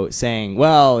video saying,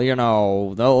 well,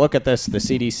 look at this. The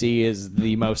CDC is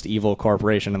the most evil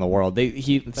corporation in the world.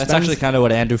 That's actually kind of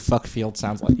what Andrew Fuckfield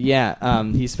sounds like. Yeah,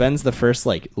 he spends the first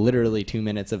literally 2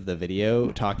 minutes of the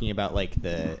video talking about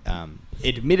the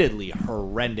admittedly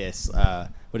horrendous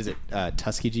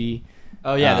Tuskegee.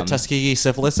 Oh yeah, the Tuskegee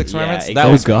syphilis experiments. Yeah, that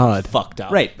oh, was God. fucked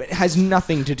up. Right, but it has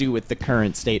nothing to do with the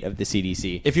current state of the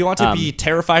CDC. If you want to be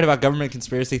terrified about government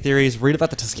conspiracy theories, read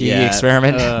about the Tuskegee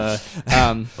experiment.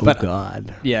 But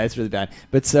God. yeah, it's really bad.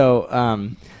 But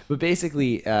but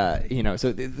basically,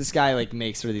 so this guy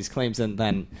makes sort of these claims, and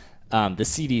then the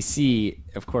CDC,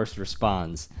 of course,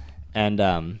 responds,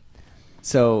 and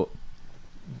so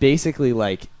basically,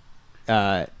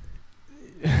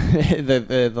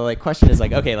 the question is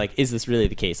okay, is this really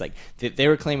the case? They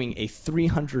were claiming a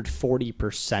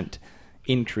 340%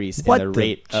 increase in the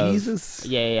rate of Jesus?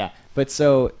 Yeah. But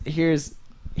so here's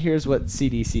what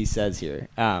CDC says here.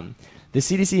 The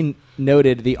CDC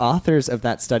noted the authors of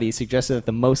that study suggested that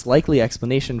the most likely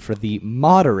explanation for the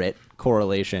moderate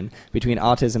correlation between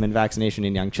autism and vaccination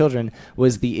in young children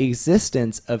was the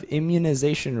existence of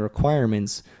immunization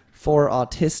requirements for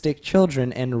autistic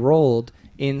children enrolled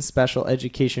in special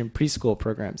education preschool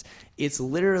programs. It's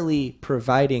literally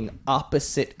providing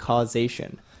opposite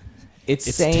causation. It's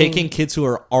saying, taking kids who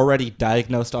are already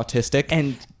diagnosed autistic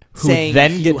and who saying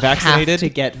then you get vaccinated have to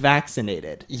get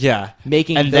vaccinated. Yeah,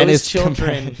 Making and those then is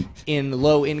children in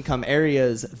low-income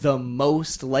areas the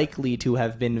most likely to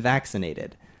have been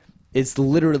vaccinated. It's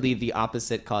literally the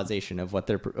opposite causation of what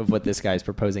this guy is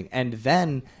proposing. And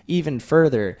then, even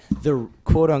further, the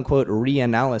quote-unquote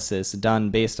reanalysis done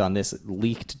based on this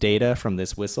leaked data from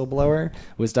this whistleblower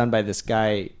was done by this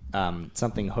guy,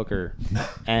 something Hooker.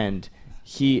 And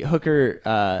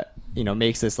Hooker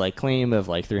makes this claim of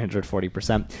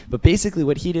 340%. But basically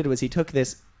what he did was he took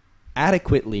this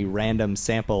adequately random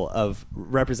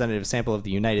representative sample of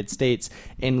the United States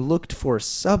and looked for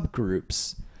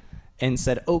subgroups and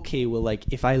said, okay, well,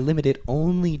 if I limit it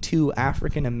only to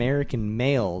African-American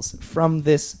males from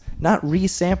this, not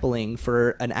resampling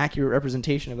for an accurate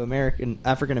representation of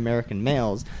African-American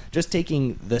males, just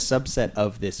taking the subset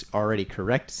of this already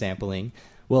correct sampling,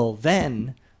 well,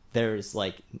 then there's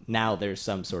there's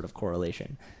some sort of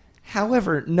correlation.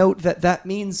 However, note that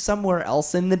means somewhere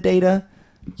else in the data,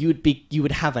 you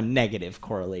would have a negative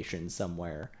correlation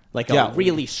somewhere. A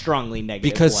really strongly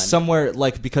negative because one. somewhere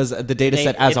because the data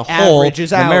set as it a whole in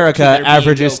averages out America to there being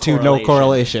averages to no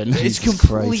correlation. It's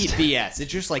complete BS. It's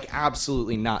just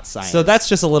absolutely not science. So that's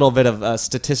just a little bit of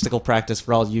statistical practice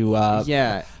for all you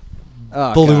yeah.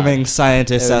 Oh, blooming God.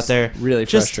 scientists It out was there. Really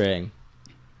Just frustrating.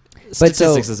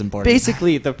 Statistics is important.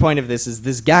 Basically, the point of this is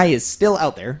this guy is still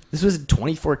out there. This was in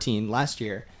 2014, last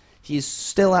year. He's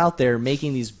still out there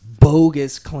making these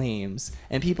bogus claims,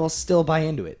 and people still buy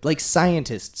into it.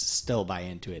 Scientists still buy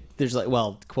into it. There's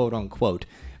quote unquote,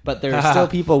 but there are still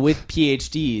people with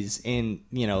PhDs in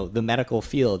the medical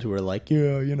field who are I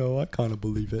kind of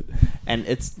believe it, and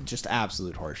it's just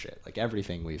absolute horseshit.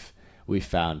 Everything we've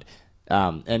found.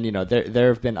 And there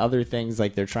have been other things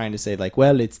they're trying to say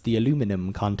well, it's the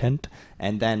aluminum content,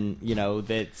 and then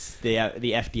that's the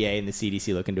FDA and the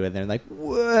CDC look into it and they're like,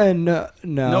 what? No,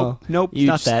 Nope,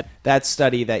 not that. That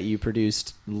study that you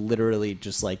produced literally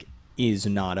just is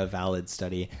not a valid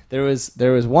study. There was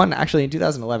one actually in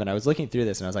 2011. I was looking through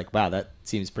this and I was like, wow, that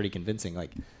seems pretty convincing.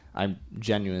 I'm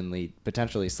genuinely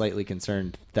potentially slightly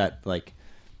concerned that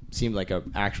seemed like a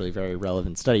actually very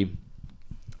relevant study.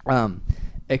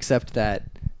 Except that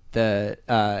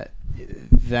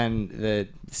then the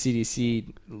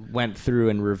CDC went through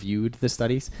and reviewed the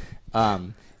studies,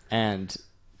 and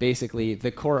basically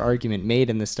the core argument made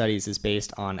in the studies is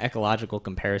based on ecological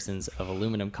comparisons of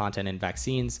aluminum content in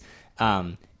vaccines.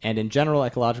 And in general,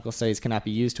 ecological studies cannot be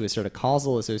used to assert a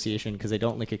causal association because they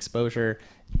don't link exposure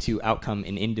to outcome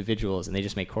in individuals, and they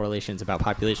just make correlations about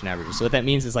population averages. So what that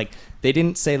means is, like, they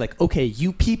didn't say, like, okay,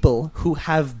 you people who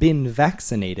have been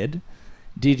vaccinated,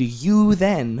 did you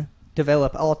then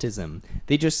develop autism?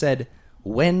 They just said,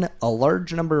 when a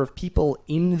large number of people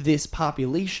in this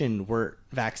population were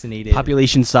vaccinated,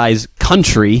 Population size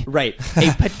country. right,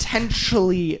 a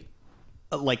potentially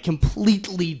like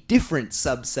completely different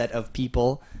subset of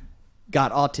people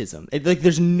got autism. Like,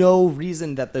 there's no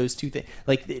reason that those two things,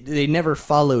 like, they never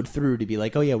followed through to be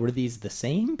like, oh yeah, were these the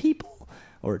same people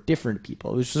or different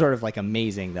people? It was sort of like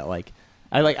amazing that, like,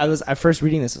 I was first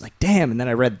reading this, I was like, damn, and then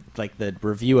I read like the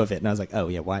review of it, and I was like, oh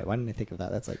yeah, why didn't I think of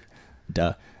that? That's like,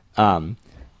 duh.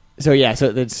 So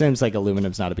it seems like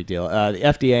aluminum's not a big deal. The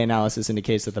FDA analysis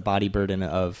indicates that the body burden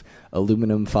of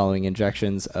aluminum following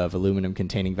injections of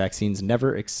aluminum-containing vaccines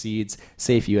never exceeds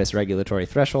safe U.S. regulatory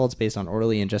thresholds based on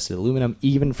orally ingested aluminum,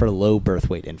 even for low birth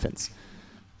weight infants.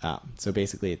 So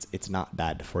basically, it's not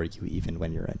bad for you even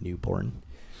when you're a newborn,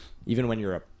 even when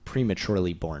you're a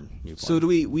prematurely born newborn. So do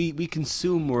we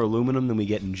consume more aluminum than we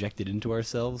get injected into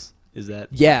ourselves? Is that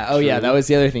Yeah. Oh, true? yeah. That was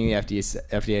the other thing the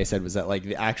FDA said, was that, like,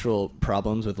 the actual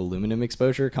problems with aluminum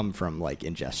exposure come from, like,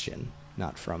 ingestion,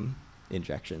 not from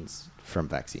injections from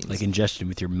vaccines. Like ingestion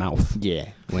with your mouth. yeah,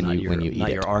 when Not you eat not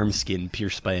it. your arm skin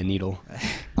pierced by a needle.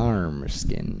 Arm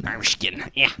skin. Arm skin.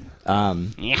 Yeah.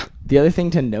 Yeah. The other thing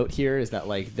to note here is that,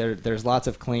 like, there's lots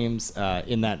of claims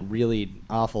in that really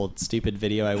awful, stupid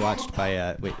video I watched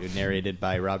by narrated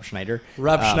by Rob Schneider.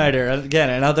 Rob Schneider, again,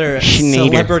 another Schneider.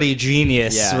 celebrity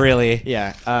genius, Yeah. really.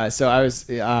 Yeah. So I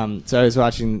was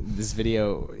watching this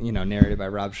video, narrated by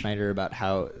Rob Schneider about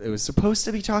how it was supposed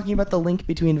to be talking about the link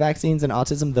between vaccines and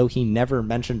autism, though he never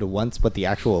mentioned once what the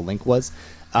actual link was.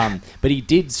 But he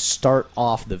did start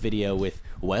off the video with,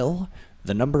 well,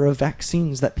 the number of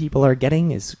vaccines that people are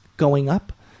getting is going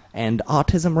up, and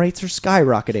autism rates are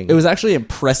skyrocketing. It was actually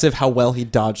impressive how well he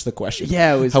dodged the question.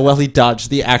 Yeah, it was- how well he dodged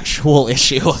the actual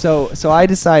issue. So I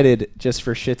decided, just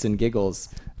for shits and giggles,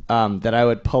 that I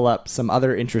would pull up some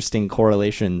other interesting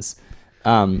correlations.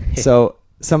 So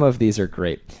some of these are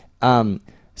great.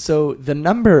 So the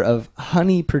number of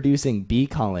honey-producing bee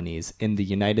colonies in the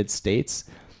United States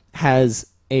has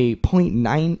a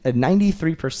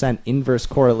 93% inverse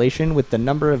correlation with the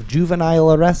number of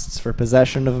juvenile arrests for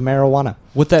possession of marijuana.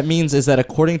 What that means is that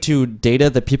according to data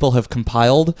that people have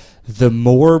compiled, the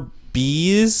more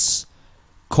bees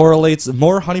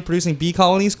more honey-producing bee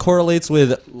colonies correlates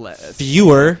with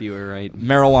fewer right.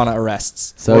 marijuana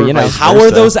arrests. So, Or vice how versa.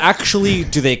 are those actually?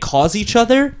 Do they cause each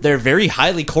other? They're very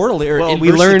highly correlated. Well,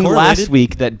 we learned last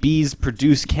week that bees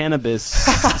produce cannabis,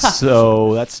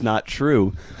 so that's not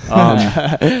true.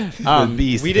 The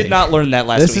bees We did thing. not learn that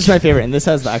last This week. is my favorite, and this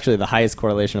has actually the highest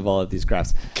correlation of all of these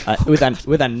graphs. With a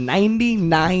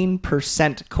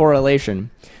 99% correlation,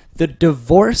 the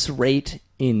divorce rate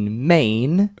in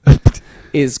Maine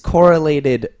is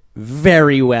correlated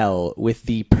very well with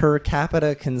the per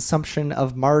capita consumption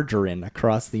of margarine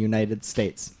across the United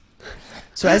States.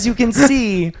 So as you can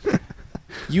see,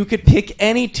 you could pick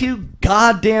any two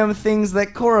goddamn things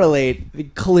that correlate. They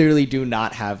clearly do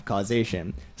not have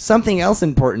causation. Something else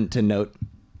important to note: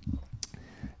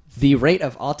 the rate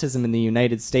of autism in the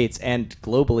United States and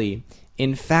globally,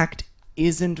 in fact,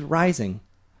 isn't rising.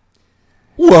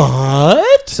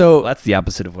 What? So Well, that's the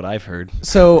opposite of what I've heard.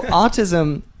 So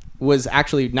autism was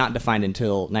actually not defined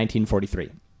until 1943,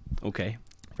 Okay.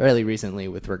 fairly recently,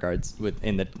 in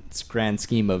the grand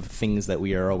scheme of things that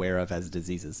we are aware of as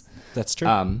diseases. That's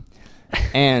true.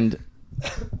 And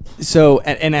so,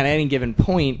 and at any given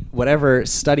point, whatever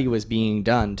study was being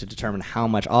done to determine how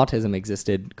much autism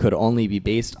existed could only be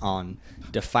based on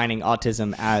defining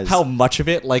autism as How much of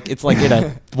it? Like, it's like in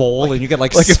a bowl, and you can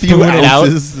like Like a spoon few it out.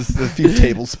 ounces, a few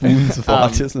tablespoons of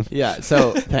autism. Yeah.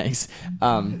 So thanks.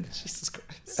 Jesus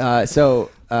Christ.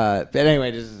 But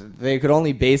anyway, they could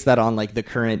only base that on like the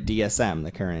current DSM,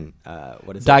 the current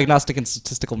what is it? Diagnostic and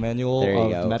Statistical Manual There you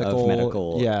of go. medical, Of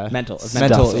medical, yeah, mental, of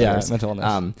mental, mental yeah, illness. mental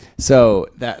illness. So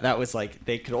that was like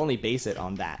they could only base it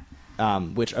on that,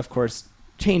 which of course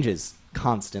changes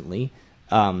constantly.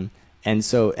 And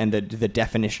the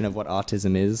definition of what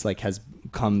autism is like has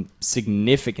become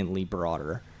significantly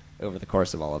broader over the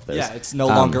course of all of this. Yeah, it's no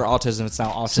longer autism; it's now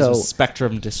autism so-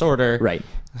 spectrum disorder. Right.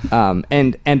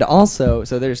 And also,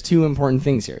 so there's two important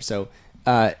things here. So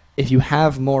if you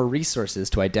have more resources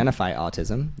to identify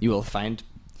autism, you will find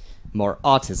more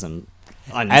autism.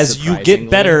 As you get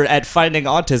better at finding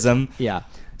autism, Yeah.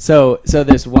 So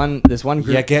there's one group.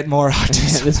 you get more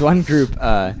autism. This one group,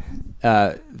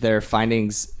 their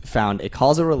findings found a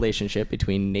causal relationship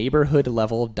between neighborhood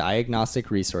level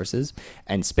diagnostic resources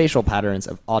and spatial patterns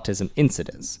of autism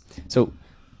incidence. So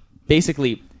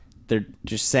basically, they're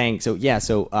just saying,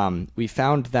 we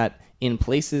found that in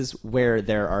places where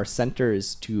there are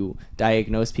centers to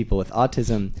diagnose people with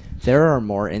autism, there are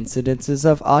more incidences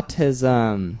of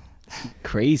autism.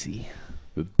 Crazy.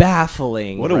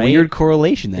 Baffling. What a right? weird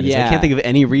correlation that is. I Yeah. can't think of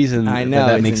any reason I know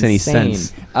that it's makes insane. any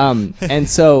sense. And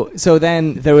so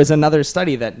then there was another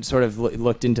study that sort of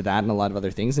looked into that and a lot of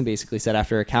other things, and basically said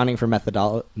after accounting for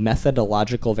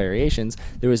methodological variations,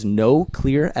 there was no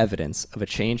clear evidence of a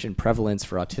change in prevalence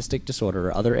for autistic disorder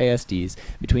or other ASDs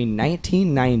between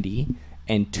 1990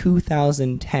 and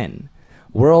 2010.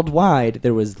 Worldwide,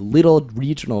 there was little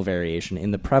regional variation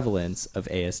in the prevalence of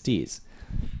ASDs.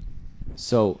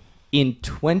 So in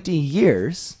 20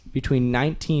 years, between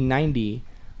 1990,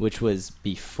 which was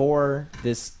before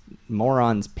this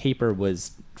moron's paper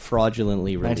was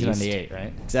fraudulently released. 1998,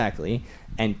 right? Exactly.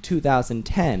 And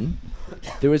 2010,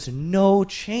 there was no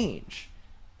change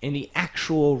in the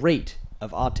actual rate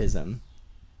of autism.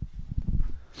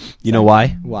 You know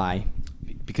why? Why?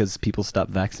 Because people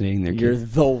stopped vaccinating their You're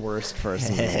kids. the worst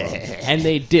person in the world. And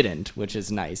they didn't, which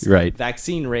is nice. Right.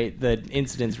 Vaccine rate, the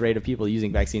incidence rate of people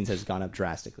using vaccines has gone up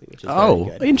drastically, which is Oh,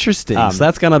 very good. interesting. Um, So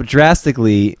that's gone up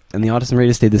drastically, and the autism rate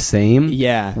has stayed the same?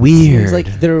 Yeah. Weird. Seems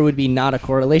like there would be not a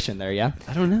correlation there, yeah?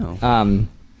 I don't know.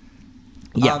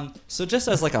 Yeah. So just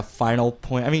as like a final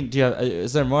point, I mean, do you have,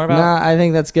 is there more about? Nah, I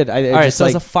think that's good. All right. So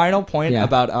as a final point Yeah.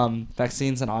 about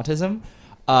vaccines and autism,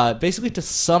 basically to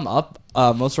sum up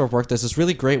most of our work, there's this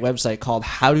really great website called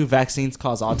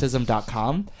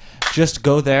howdovaccinescauseautism.com. Just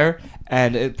go there,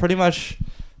 and it pretty much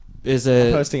is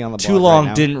a posting on the too blog long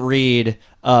right now. didn't read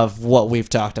of what we've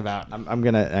talked about. I'm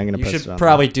gonna You post should it on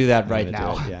probably the- do that I'm right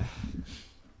gonna do now. it, yeah.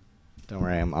 Don't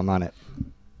worry, I'm on it.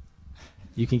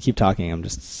 You can keep talking.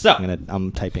 So-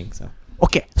 I'm typing. So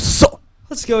Okay, so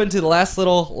Let's go into the last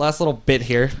little bit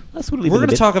here. We're We're going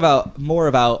to talk about more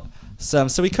about some.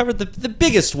 So we covered the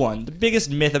biggest one. The biggest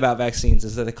myth about vaccines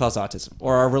is that they cause autism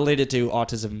or are related to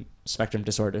autism spectrum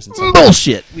disorders and stuff.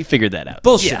 bullshit. We figured that out.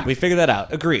 Bullshit. Yeah. We figured that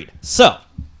out. Agreed. So,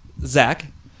 Zach,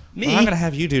 Me? what I'm going to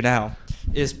have you do now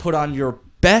is put on your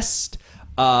best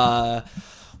white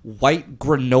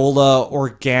granola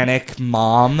organic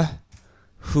mom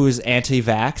who's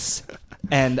anti-vax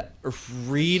and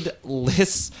read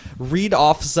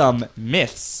off some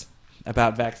myths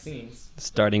about vaccines.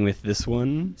 Starting with this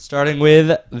one. Starting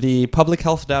with the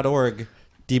publichealth.org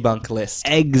debunk list.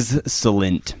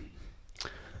 Excellent.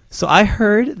 So I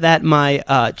heard that my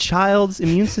child's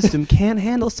immune system can't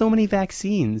handle so many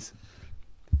vaccines.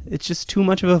 It's just too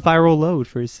much of a viral load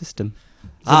for his system.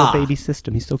 His little baby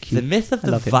system. He's so cute. The myth of I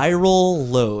the love him. viral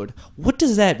load. What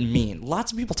does that mean?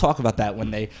 Lots of people talk about that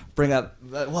when they bring up,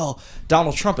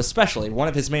 Donald Trump especially. One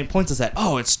of his main points is that,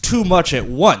 it's too much at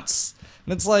once.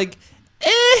 And it's like,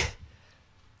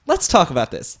 let's talk about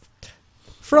this.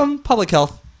 From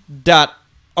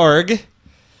publichealth.org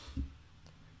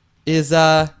is,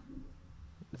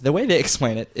 the way they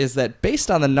explain it is that based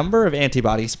on the number of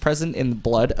antibodies present in the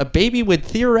blood, a baby would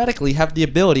theoretically have the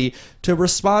ability to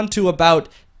respond to about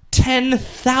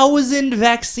 10,000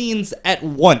 vaccines at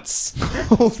once.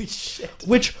 Holy shit.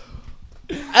 Which,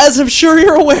 as I'm sure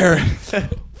you're aware,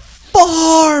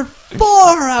 far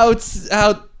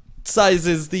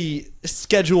outsizes the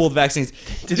scheduled vaccines.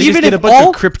 Did they just get a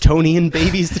bunch of Kryptonian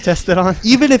babies to test it on?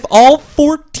 Even if all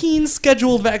 14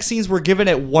 scheduled vaccines were given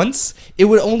at once, it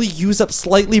would only use up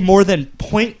slightly more than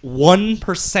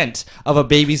 0.1% of a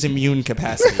baby's immune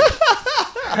capacity.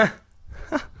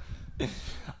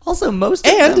 also most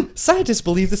of them, And scientists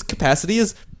believe this capacity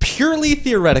is purely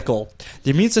theoretical.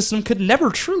 The immune system could never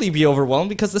truly be overwhelmed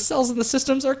because the cells in the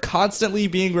systems are constantly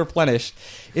being replenished.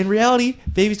 In reality,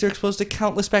 babies are exposed to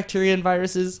countless bacteria and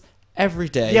viruses every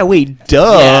day. Yeah, wait,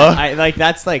 duh.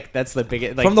 that's the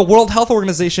biggest. From the World Health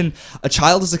Organization, a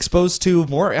child is exposed to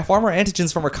far more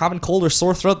antigens from a common cold or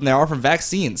sore throat than they are from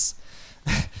vaccines.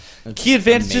 Key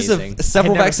advantages amazing. of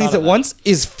several I never vaccines thought at of that. once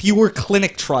is fewer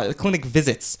clinic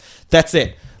visits. That's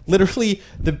it. Literally,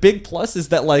 the big plus is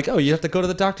that you have to go to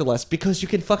the doctor less because you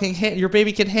can your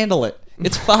baby can handle it.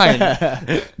 It's fine.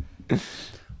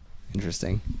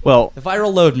 Interesting. Well, The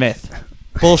viral load myth.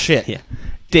 Bullshit. yeah.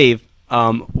 Dave,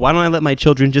 why don't I let my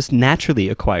children just naturally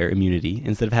acquire immunity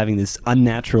instead of having this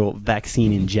unnatural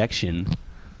vaccine injection?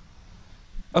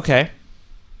 Okay.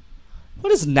 What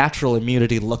does natural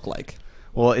immunity look like?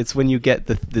 Well, it's when you get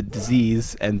the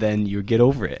disease and then you get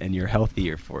over it and you're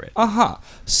healthier for it. Uh-huh.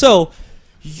 So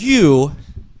you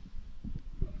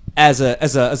as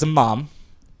a mom,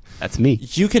 That's me.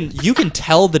 you can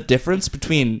tell the difference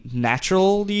between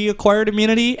naturally acquired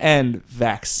immunity and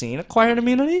vaccine acquired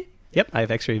immunity? Yep, I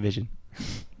have X-ray vision.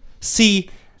 See,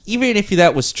 even if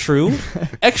that was true,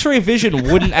 X-ray vision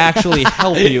wouldn't actually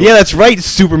help you. Yeah, that's right,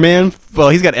 Superman. Well,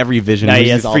 he's got every vision. No, he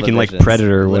he's has all the freaking like visions.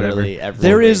 Predator or whatever. Literally every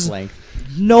There is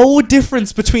wavelength. no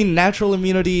difference between natural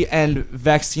immunity and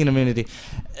vaccine immunity.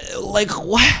 Like,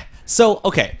 what? So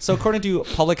according to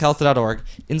publichealth.org,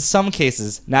 in some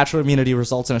cases, natural immunity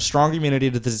results in a stronger immunity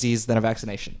to the disease than a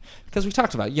vaccination. Because we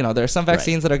talked about, there are some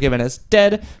vaccines that are given as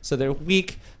dead, so they're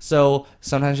weak, so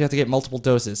sometimes you have to get multiple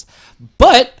doses.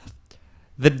 But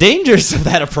the dangers of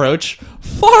that approach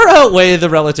far outweigh the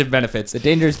relative benefits. The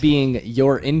dangers being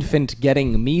your infant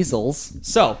getting measles.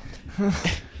 So,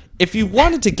 if you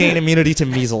wanted to gain immunity to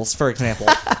measles, for example,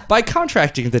 by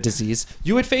contracting the disease,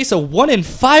 you would face a 1 in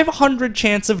 500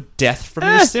 chance of death from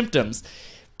your symptoms.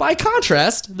 By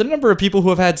contrast, the number of people who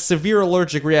have had severe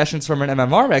allergic reactions from an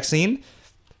MMR vaccine,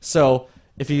 so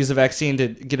if you use a vaccine to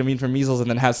get immune from measles and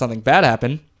then have something bad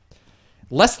happen,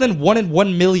 less than 1 in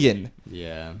 1 million.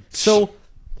 Yeah. So,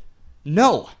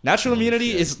 no, natural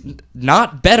immunity is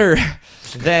not better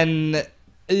than...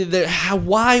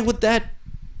 why would that...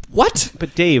 What?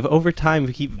 But Dave, over time,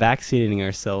 we keep vaccinating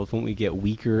ourselves. Won't we get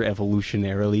weaker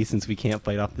evolutionarily since we can't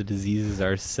fight off the diseases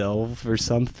ourselves or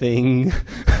something?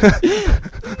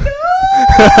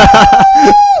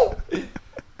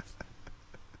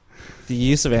 The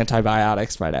use of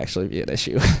antibiotics might actually be an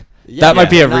issue. Yeah, that might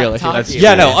be a not real issue. talking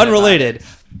Yeah, about no, unrelated.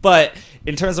 But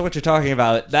in terms of what you're talking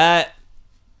about, that,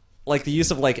 like the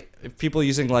use of like people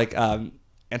using like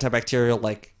antibacterial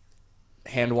like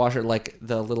hand washer, like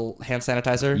the little hand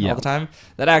sanitizer Yeah. all the time,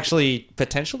 that actually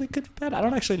potentially could be bad. I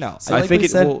don't actually know. So I like think we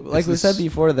it said, will- like it's we this- said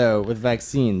before, though, with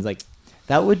vaccines, like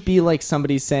that would be like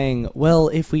somebody saying, "Well,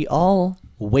 if we all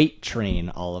weight train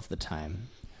all of the time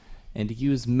and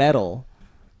use metal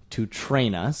to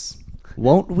train us,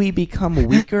 won't we become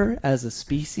weaker as a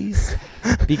species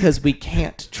because we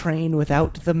can't train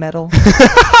without the metal?"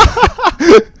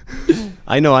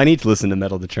 I know I need to listen to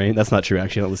Metal the Train. That's not true.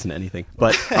 Actually, I don't listen to anything.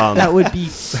 But That would be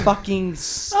fucking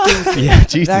stupid. Yeah,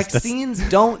 Jesus, that's- Vaccines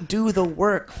don't do the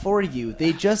work for you.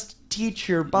 They just teach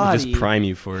your body just prime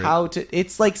you for it. how to.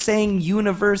 It's like saying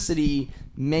university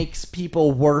makes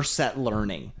people worse at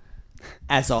learning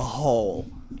as a whole.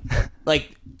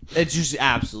 Like, it's just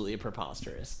absolutely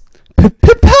preposterous.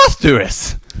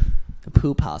 Preposterous.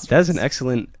 Preposterous. That is an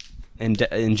excellent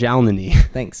analogy.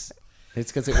 Thanks. It's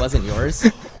because it wasn't yours.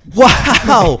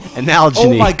 Wow! Analogy.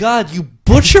 Oh my god, you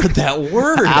butchered that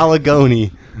word.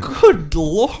 Allegony. Good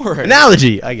lord.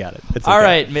 Analogy. I got it. It's All okay.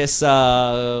 right, Miss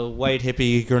White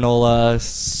Hippie Granola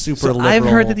Super So Liberal. I've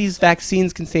heard that these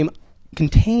vaccines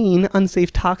contain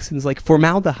unsafe toxins like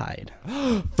formaldehyde.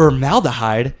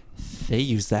 Formaldehyde, they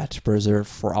use that to preserve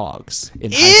frogs.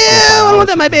 In Ew! I don't want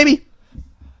that in my baby.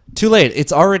 Too late.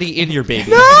 It's already in your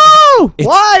baby. No! It's-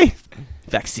 Why?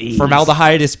 Vaccines.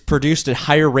 Formaldehyde is produced at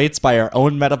higher rates by our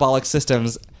own metabolic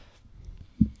systems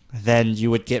than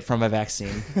you would get from a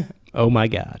vaccine. Oh my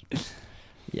god.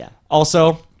 Yeah.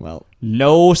 Also, Well,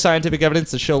 no scientific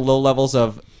evidence to show low levels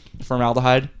of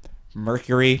formaldehyde,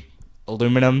 mercury,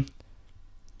 aluminum.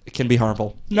 It can be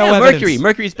harmful. No yeah, evidence. mercury.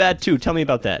 Mercury's bad too. Tell me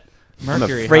about that.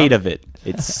 Mercury, I'm afraid huh? of it.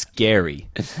 It's scary.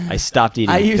 I stopped eating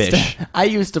I fish.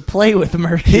 used to play with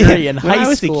mercury in When high I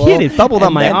was a school. kid, it bubbled on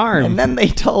and my then- arm. And then they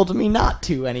told me not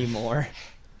to anymore.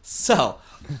 So,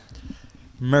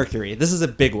 mercury. This is a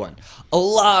big one. A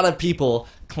lot of people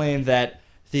claim that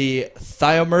the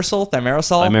thimerosal. I'm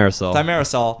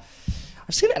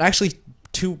just gonna actually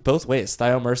both ways.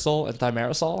 Thimerosal and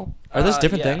thimerosal. Are those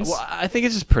different things? Well, I think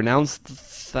it's just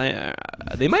pronounced.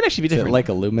 They might actually be Is it different. like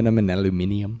aluminum and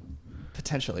aluminium?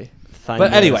 Potentially.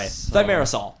 But anyway,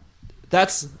 thimerosal.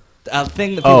 That's a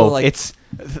thing that people Oh, like. it's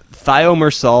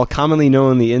thiomersal, commonly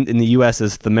known in the U.S.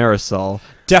 as thimerosal.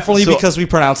 Definitely So- because we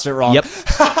pronounced it wrong. Yep,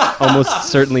 almost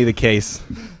certainly the case.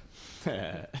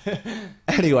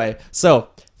 Anyway, so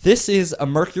this is a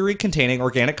mercury-containing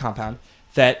organic compound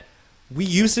that we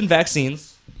use in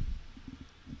vaccines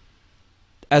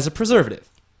as a preservative.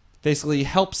 Basically,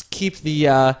 helps keep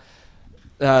the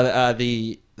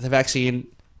vaccine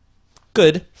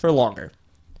good for longer.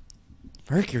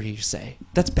 Mercury, you say?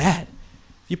 That's bad.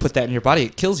 If you put that in your body,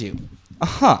 it kills you.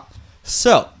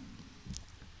 So,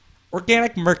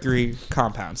 organic mercury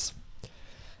compounds.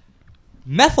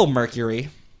 Methylmercury,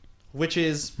 which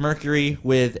is mercury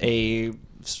with a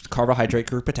carbohydrate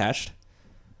group attached.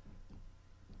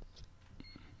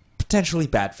 potentially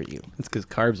bad for you. That's because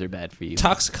carbs are bad for you.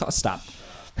 Stop.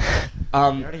 We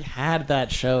already had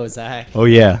that show, Zach. Oh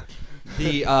yeah.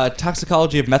 The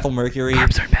toxicology of methylmercury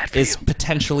Carbs are bad for is you.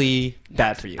 potentially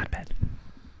bad for you. Not bad.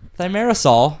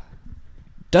 Thimerosal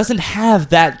doesn't have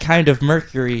that kind of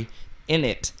mercury in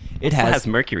it. It It has has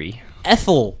mercury.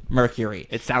 ethyl mercury.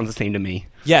 It sounds the same to me.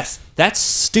 Yes, that's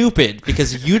stupid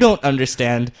because you don't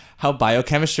understand how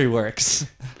biochemistry works.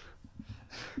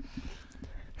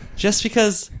 Just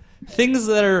because things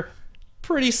that are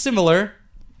pretty similar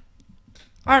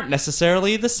aren't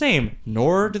necessarily the same,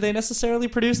 nor do they necessarily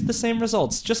produce the same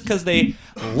results, just because they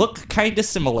look kind of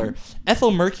similar.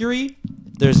 Ethyl mercury,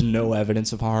 there's no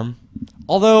evidence of harm.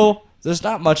 Although, there's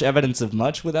not much evidence of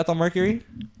much with ethyl mercury.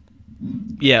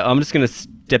 Yeah, I'm just gonna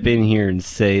step in here and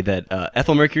say that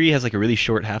ethyl mercury has like a really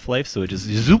short half-life, so it just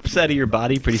zoops out of your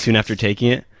body pretty soon after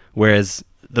taking it. Whereas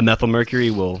the methyl mercury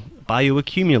will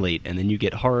bioaccumulate, and then you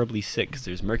get horribly sick because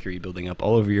there's mercury building up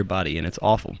all over your body, and it's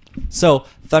awful. So,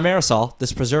 thimerosal,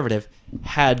 this preservative,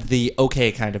 had the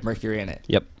okay kind of mercury in it.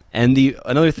 Yep. And the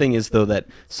another thing is though that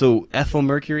so ethyl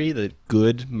mercury, the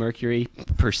good mercury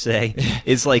per se,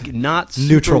 is like not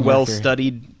super Neutral well mercury.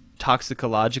 studied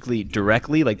toxicologically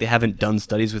directly. Like they haven't done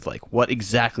studies with like what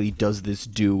exactly does this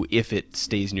do if it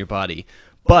stays in your body.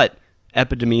 But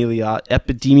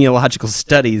epidemiological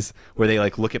studies where they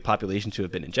like look at populations who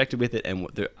have been injected with it and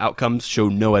what their outcomes show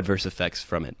no adverse effects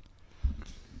from it.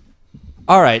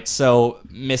 All right, so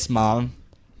Miss Mom,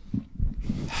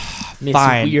 Miss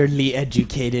Fine. weirdly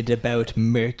educated about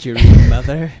mercury,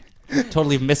 mother.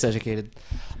 totally miseducated.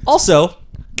 Also,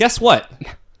 guess what?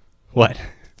 What?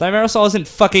 Thimerosal isn't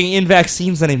fucking in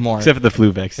vaccines anymore. Except for the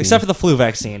flu vaccine. Except for the flu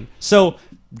vaccine. So,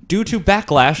 due to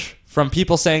backlash from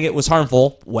people saying it was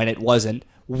harmful when it wasn't,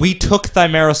 we took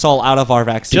thimerosal out of our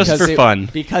vaccine. Just for fun.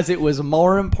 Because it was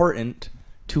more important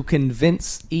to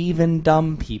convince even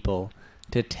dumb people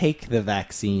to take the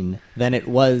vaccine than it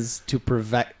was to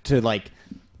Stick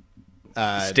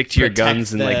to your protect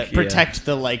guns and, the- like, yeah. protect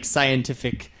the like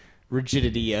scientific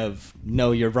rigidity of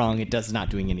no, you're wrong. It does not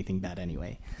doing anything bad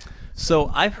anyway. So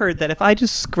I've heard that if I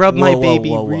just scrub my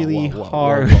baby really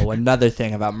hard. Whoa. Another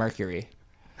thing about mercury.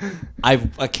 I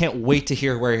can't wait to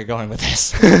hear where you're going with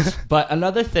this. But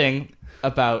another thing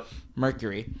about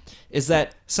mercury is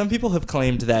that some people have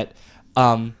claimed that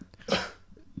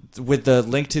with the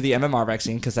link to the MMR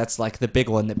vaccine, because that's like the big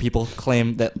one that people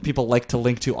claim that people like to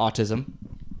link to autism,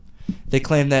 they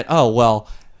claim that, oh, well,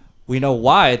 we know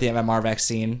why the MMR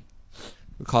vaccine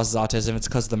causes autism. It's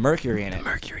because of the mercury in it.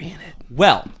 Mercury in it.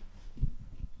 Well,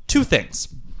 two things.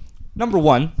 Number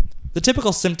one, the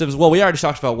typical symptoms. Well, we already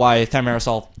talked about why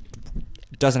thimerosal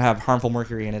doesn't have harmful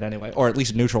mercury in it anyway, or at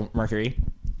least neutral mercury.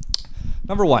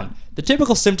 Number one, the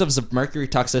typical symptoms of mercury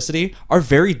toxicity are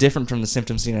very different from the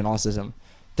symptoms seen in autism.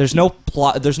 There's no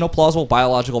plausible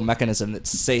biological mechanism that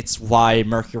states why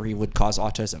mercury would cause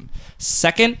autism.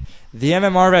 Second, the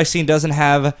MMR vaccine doesn't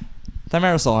have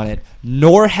thimerosal in it,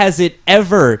 nor has it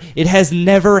ever. It has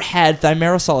never had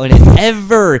thimerosal in it,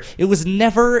 ever. It was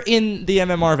never in the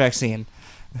MMR vaccine.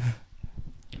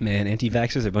 Man,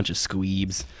 anti-vaxxers are a bunch of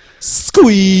squeebs.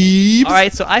 Squeebs! All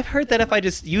right, so I've heard that if I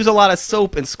just use a lot of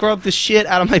soap and scrub the shit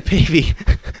out of my baby,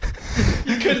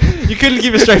 You couldn't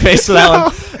keep a straight face for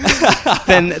that one.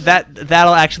 then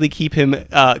that'll actually keep him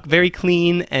very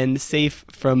clean and safe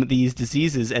from these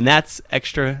diseases, and that's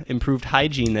extra improved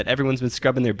hygiene that everyone's been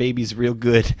scrubbing their babies real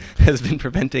good has been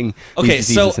preventing these Okay,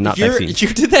 diseases so and not vaccines. you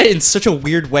did that in such a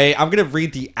weird way. I'm going to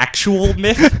read the actual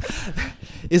myth.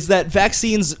 Is that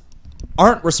vaccines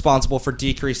aren't responsible for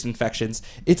decreased infections.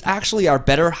 It's actually our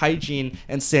better hygiene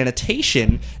and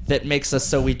sanitation that makes us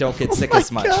so we don't get sick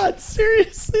as much. God,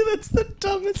 seriously, that's the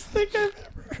dumbest thing I've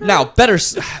ever heard. Now, better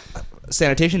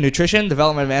sanitation, nutrition,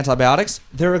 development of antibiotics,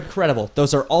 they're incredible.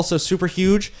 Those are also super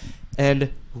huge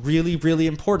and really, really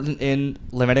important in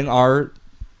limiting our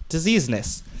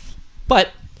diseaseness.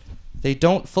 But they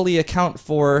don't fully account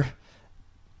for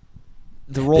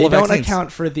the role They of don't vaccines.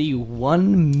 account for the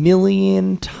 1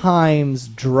 million times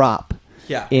drop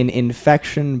Yeah. in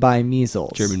infection by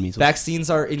measles. German measles. Vaccines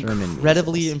are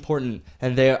incredibly measles. important,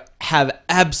 and they have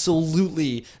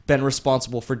absolutely been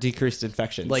responsible for decreased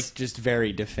infections. Like, just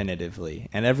very definitively.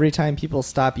 And every time people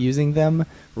stop using them,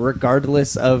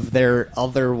 regardless of their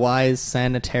otherwise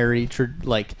sanitary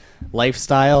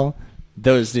lifestyle,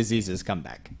 those diseases come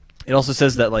back. It also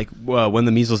says that like when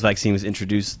the measles vaccine was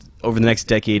introduced, over the next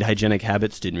decade, hygienic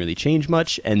habits didn't really change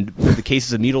much, and the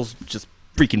cases of measles just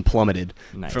freaking plummeted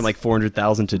Nice. from like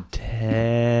 400,000 to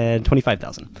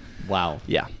 25,000. Wow.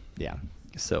 Yeah. Yeah.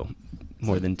 So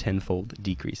more than tenfold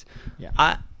decrease. Yeah.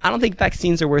 I don't think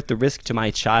vaccines are worth the risk to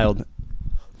my child.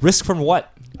 risk from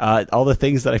what? All the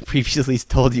things that I previously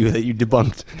told you that you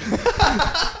debunked.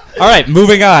 All right,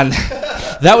 moving on.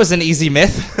 That was an easy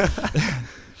myth.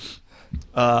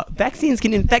 Vaccines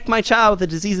can infect my child with the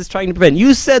disease it's trying to prevent.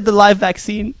 You said the live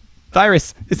vaccine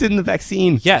virus is in the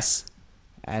vaccine. Yes.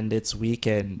 And it's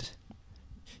weakened.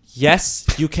 Yes,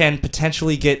 you can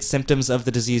potentially get symptoms of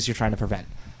the disease you're trying to prevent.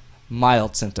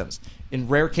 Mild symptoms. In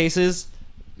rare cases,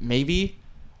 maybe.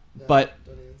 But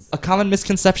a common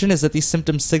misconception is that these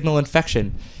symptoms signal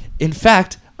infection. In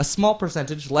fact, a small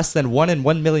percentage, less than 1 in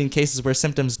 1 million cases where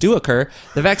symptoms do occur,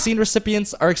 the vaccine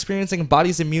recipients are experiencing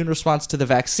body's immune response to the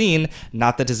vaccine,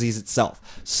 not the disease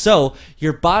itself. So,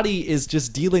 your body is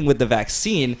just dealing with the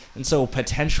vaccine, and so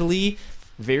potentially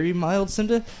very mild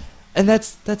symptom. And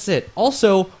that's it.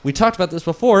 Also, we talked about this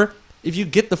before, if you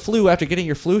get the flu after getting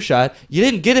your flu shot, you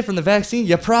didn't get it from the vaccine,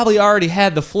 you probably already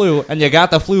had the flu, and you got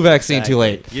the flu vaccine too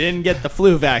late. You didn't get the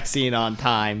flu vaccine on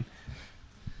time.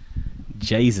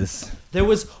 Jesus. There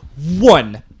was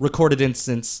one recorded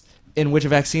instance in which a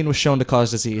vaccine was shown to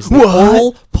cause disease. The What?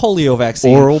 oral polio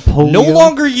vaccine. Oral polio? No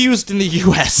longer used in the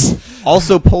U.S.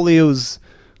 Also, polio's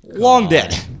Long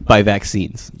dead. by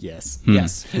vaccines. Yes.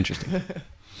 Yes. Interesting.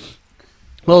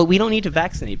 Well, we don't need to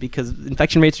vaccinate because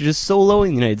infection rates are just so low in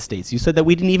the United States. You said that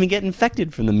we didn't even get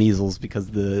infected from the measles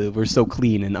because we're so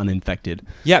clean and uninfected.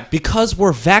 Yeah, because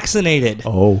we're vaccinated.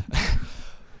 Oh.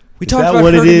 We Is talked that about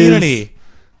what herd it is? immunity.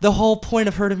 The whole point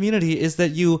of herd immunity is that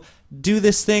you do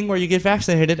this thing where you get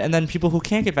vaccinated and then people who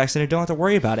can't get vaccinated don't have to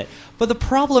worry about it. But the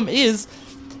problem is,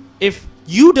 if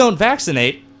you don't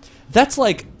vaccinate, that's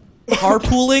like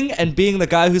carpooling and being the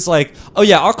guy who's like, oh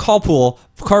yeah, I'll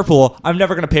carpool, I'm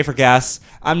never going to pay for gas,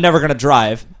 I'm never going to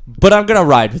drive, but I'm going to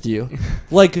ride with you.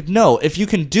 Like, no, if you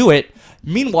can do it,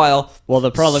 meanwhile... Well,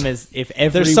 the problem is if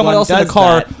everyone someone else in does the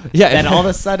car, that, yeah. then all of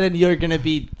a sudden you're going to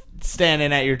be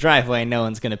standing at your driveway and no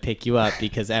one's going to pick you up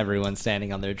because everyone's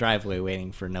standing on their driveway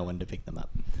waiting for no one to pick them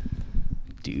up.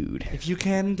 Dude. If you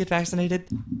can get vaccinated,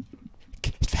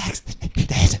 get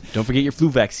vaccinated. Don't forget your flu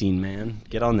vaccine, man.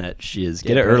 Get on that shiz.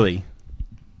 Get Yeah, it bro. early.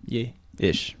 Yeah.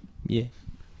 Ish. Yeah.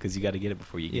 Because you got to get it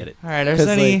before you get it. All right, there's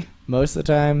Because any... like, most of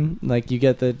the time, like you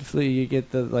get the flu, if you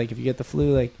get the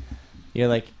flu, like you're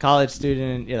like a college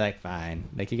student, you're like fine.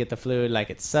 Like you get the flu, like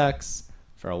it sucks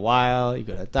for a while. You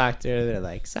go to the doctor, they're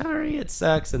like sorry, it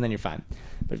sucks, and then you're fine.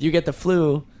 But if you get the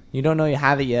flu, you don't know you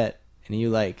have it yet, and you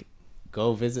like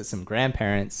go visit some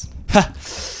grandparents,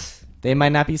 they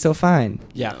might not be so fine.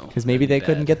 Yeah. Because maybe they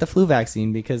couldn't get the flu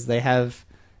vaccine because they have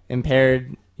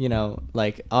impaired,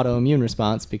 like autoimmune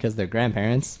response because they're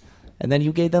grandparents. And then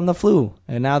you gave them the flu.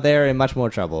 And now they're in much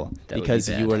more trouble That would be because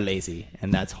bad. you were lazy.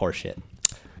 And that's horseshit.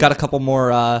 Got a couple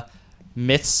more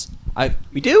myths.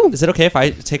 We do. Is it okay if I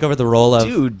take over the role of...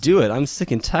 Dude, do it. I'm sick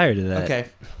and tired of that. Okay.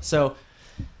 So,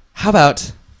 how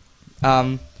about...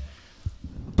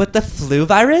 but the flu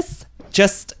virus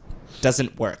just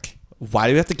doesn't work. Why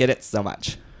do we have to get it so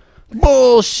much?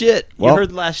 Bullshit. Well- You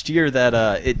heard last year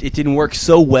that it didn't work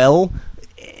so well.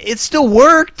 It still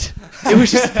worked. It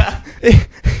was just...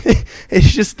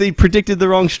 it's just they predicted the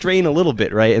wrong strain a little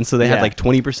bit, right? And so they had Yeah. like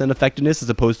 20% effectiveness as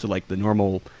opposed to like the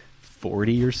normal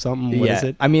 40 or something. What is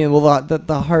it? I mean, well,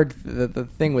 the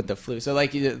thing with the flu. So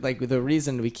like the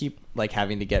reason we keep like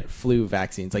having to get flu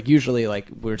vaccines, like usually like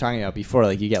we were talking about before,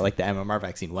 like you get like the MMR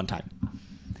vaccine one time,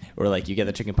 or like you get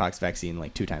the chickenpox vaccine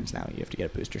like 2 times now. You have to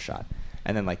get a booster shot,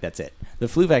 and then like that's it. The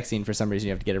flu vaccine for some reason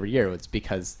you have to get every year. It's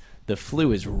because the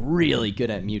flu is really good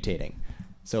at mutating.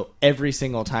 So every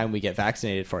single time we get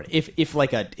vaccinated for it,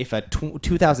 if a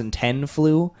 2010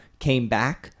 flu came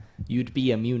back, you'd be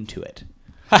immune to it.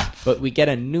 But we get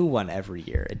a new one every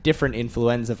year, a different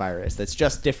influenza virus that's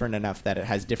just different enough that it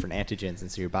has different antigens,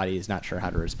 and so your body is not sure how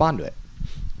to respond to it.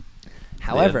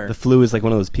 However, the flu is like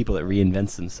one of those people that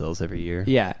reinvents themselves every year.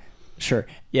 yeah, sure,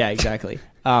 yeah, exactly.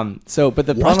 But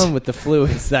the problem with the flu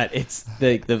is that it's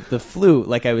the flu,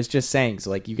 like I was just saying. So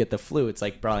like you get the flu, it's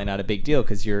like probably not a big deal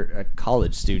because you're a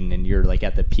college student and you're like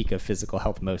at the peak of physical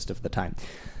health most of the time.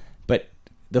 But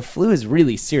the flu is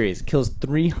really serious. It kills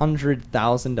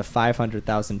 300,000 to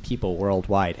 500,000 people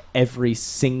worldwide every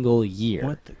single year.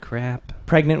 What the crap?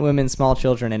 Pregnant women, small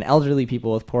children, and elderly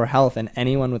people with poor health, and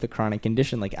anyone with a chronic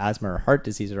condition like asthma or heart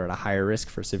disease are at a higher risk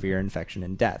for severe infection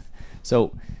and death.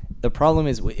 So the problem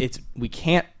is we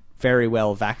can't very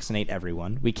well vaccinate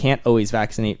everyone. We can't always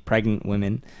vaccinate pregnant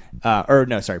women.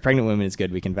 Pregnant women is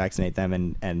good. We can vaccinate them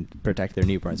and protect their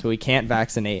newborns. But we can't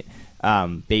vaccinate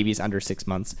babies under 6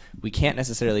 months. We can't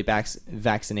necessarily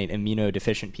vaccinate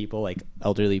immunodeficient people like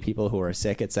elderly people who are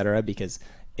sick, etc., because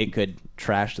it could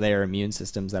trash their immune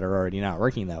systems that are already not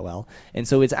working that well. And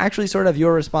so it's actually sort of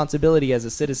your responsibility as a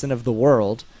citizen of the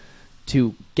world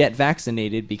to get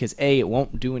vaccinated because A, it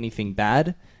won't do anything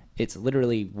bad. It's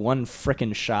literally one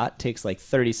frickin' shot, takes like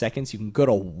 30 seconds. You can go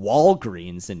to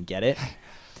Walgreens and get it.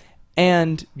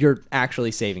 And you're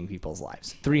actually saving people's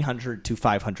lives. 300 to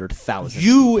 500,000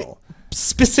 You people.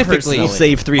 specifically Personally.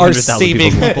 Save are 300,000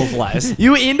 saving people's people's lives.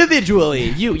 You individually,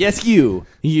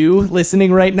 you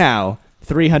listening right now,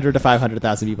 300 to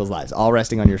 500,000 people's lives, all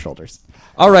resting on your shoulders.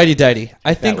 Alrighty, Dighty.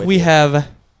 I think with we you. have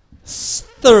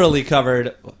thoroughly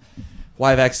covered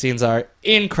why vaccines are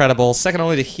incredible, second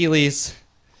only to Heelys.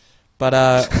 But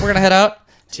we're gonna head out,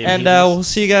 Tim and Healy's. we'll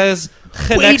see you guys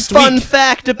Wait, next fun week.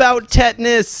 fact about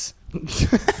tetanus.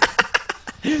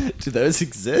 Do those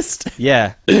exist?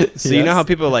 Yeah. So you know Yes. how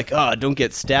people are like, oh, don't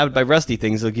get stabbed by rusty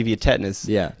things, they'll give you tetanus.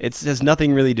 Yeah. It has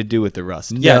nothing really to do with the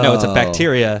rust. Yeah, no, it's a No.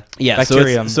 bacteria. Yeah,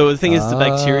 Bacterium. So the thing is, the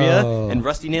bacteria Oh. and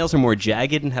rusty nails are more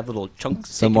jagged and have little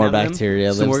chunks. So taken more out of them.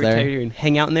 bacteria So more lives there? bacteria and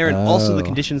hang out in there, and also the Oh.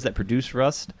 conditions that produce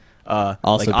rust, Also like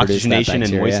produce that oxygenation and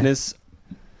bacteria. moistness.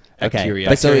 Okay, Bacteria.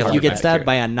 but so Bacteria if you are get stabbed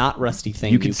by bacteria. a not rusty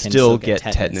thing, you can can still get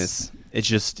tetanus. It's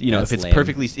just, you know, That's if it's lame.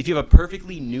 perfectly, if you have a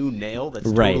perfectly new nail that's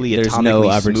Right, totally there's atomically no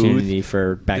smooth, opportunity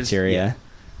for bacteria.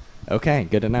 Okay,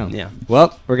 good to know. Yeah.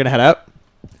 Well, we're going to head out.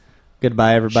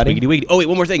 Goodbye, everybody. Wiggity wiggity. Oh wait,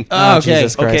 one more thing. Oh, okay.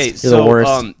 Jesus Christ. Okay, You're the so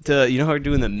worst. you know how we're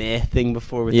doing the meh thing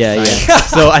before with Yeah, the yeah. science?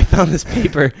 So I found this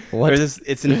paper. What? Or this,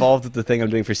 it's involved with the thing I'm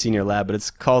doing for senior lab, but it's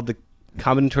called the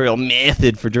combinatorial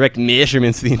method for direct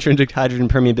measurements of the intrinsic hydrogen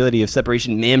permeability of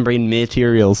separation membrane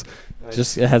materials.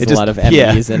 Just it has It a just- lot of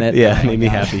yeah, MEs in it. Yeah, Oh my made me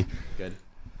God. happy. Good.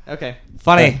 Okay.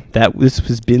 Funny. That was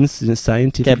been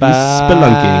scientifically Goodbye.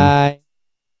 spelunking.